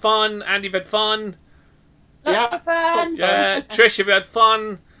 Laurie, have you had fun? Andy, have you had fun? Lots of fun. Yeah. Trish, have you had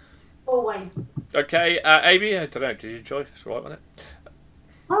fun? Always. Okay. Amy, I don't know. Did you enjoy? It's all right, wasn't it?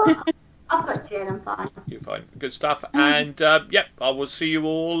 Oh, I've got gin, I'm fine. You're fine. Good stuff. And, yep, I will see you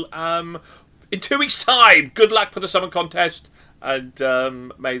all in 2 weeks' time. Good luck for the summer contest. And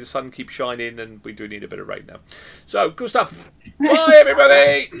may the sun keep shining. And we do need a bit of rain now. So, good stuff. Bye,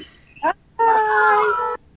 everybody. Bye.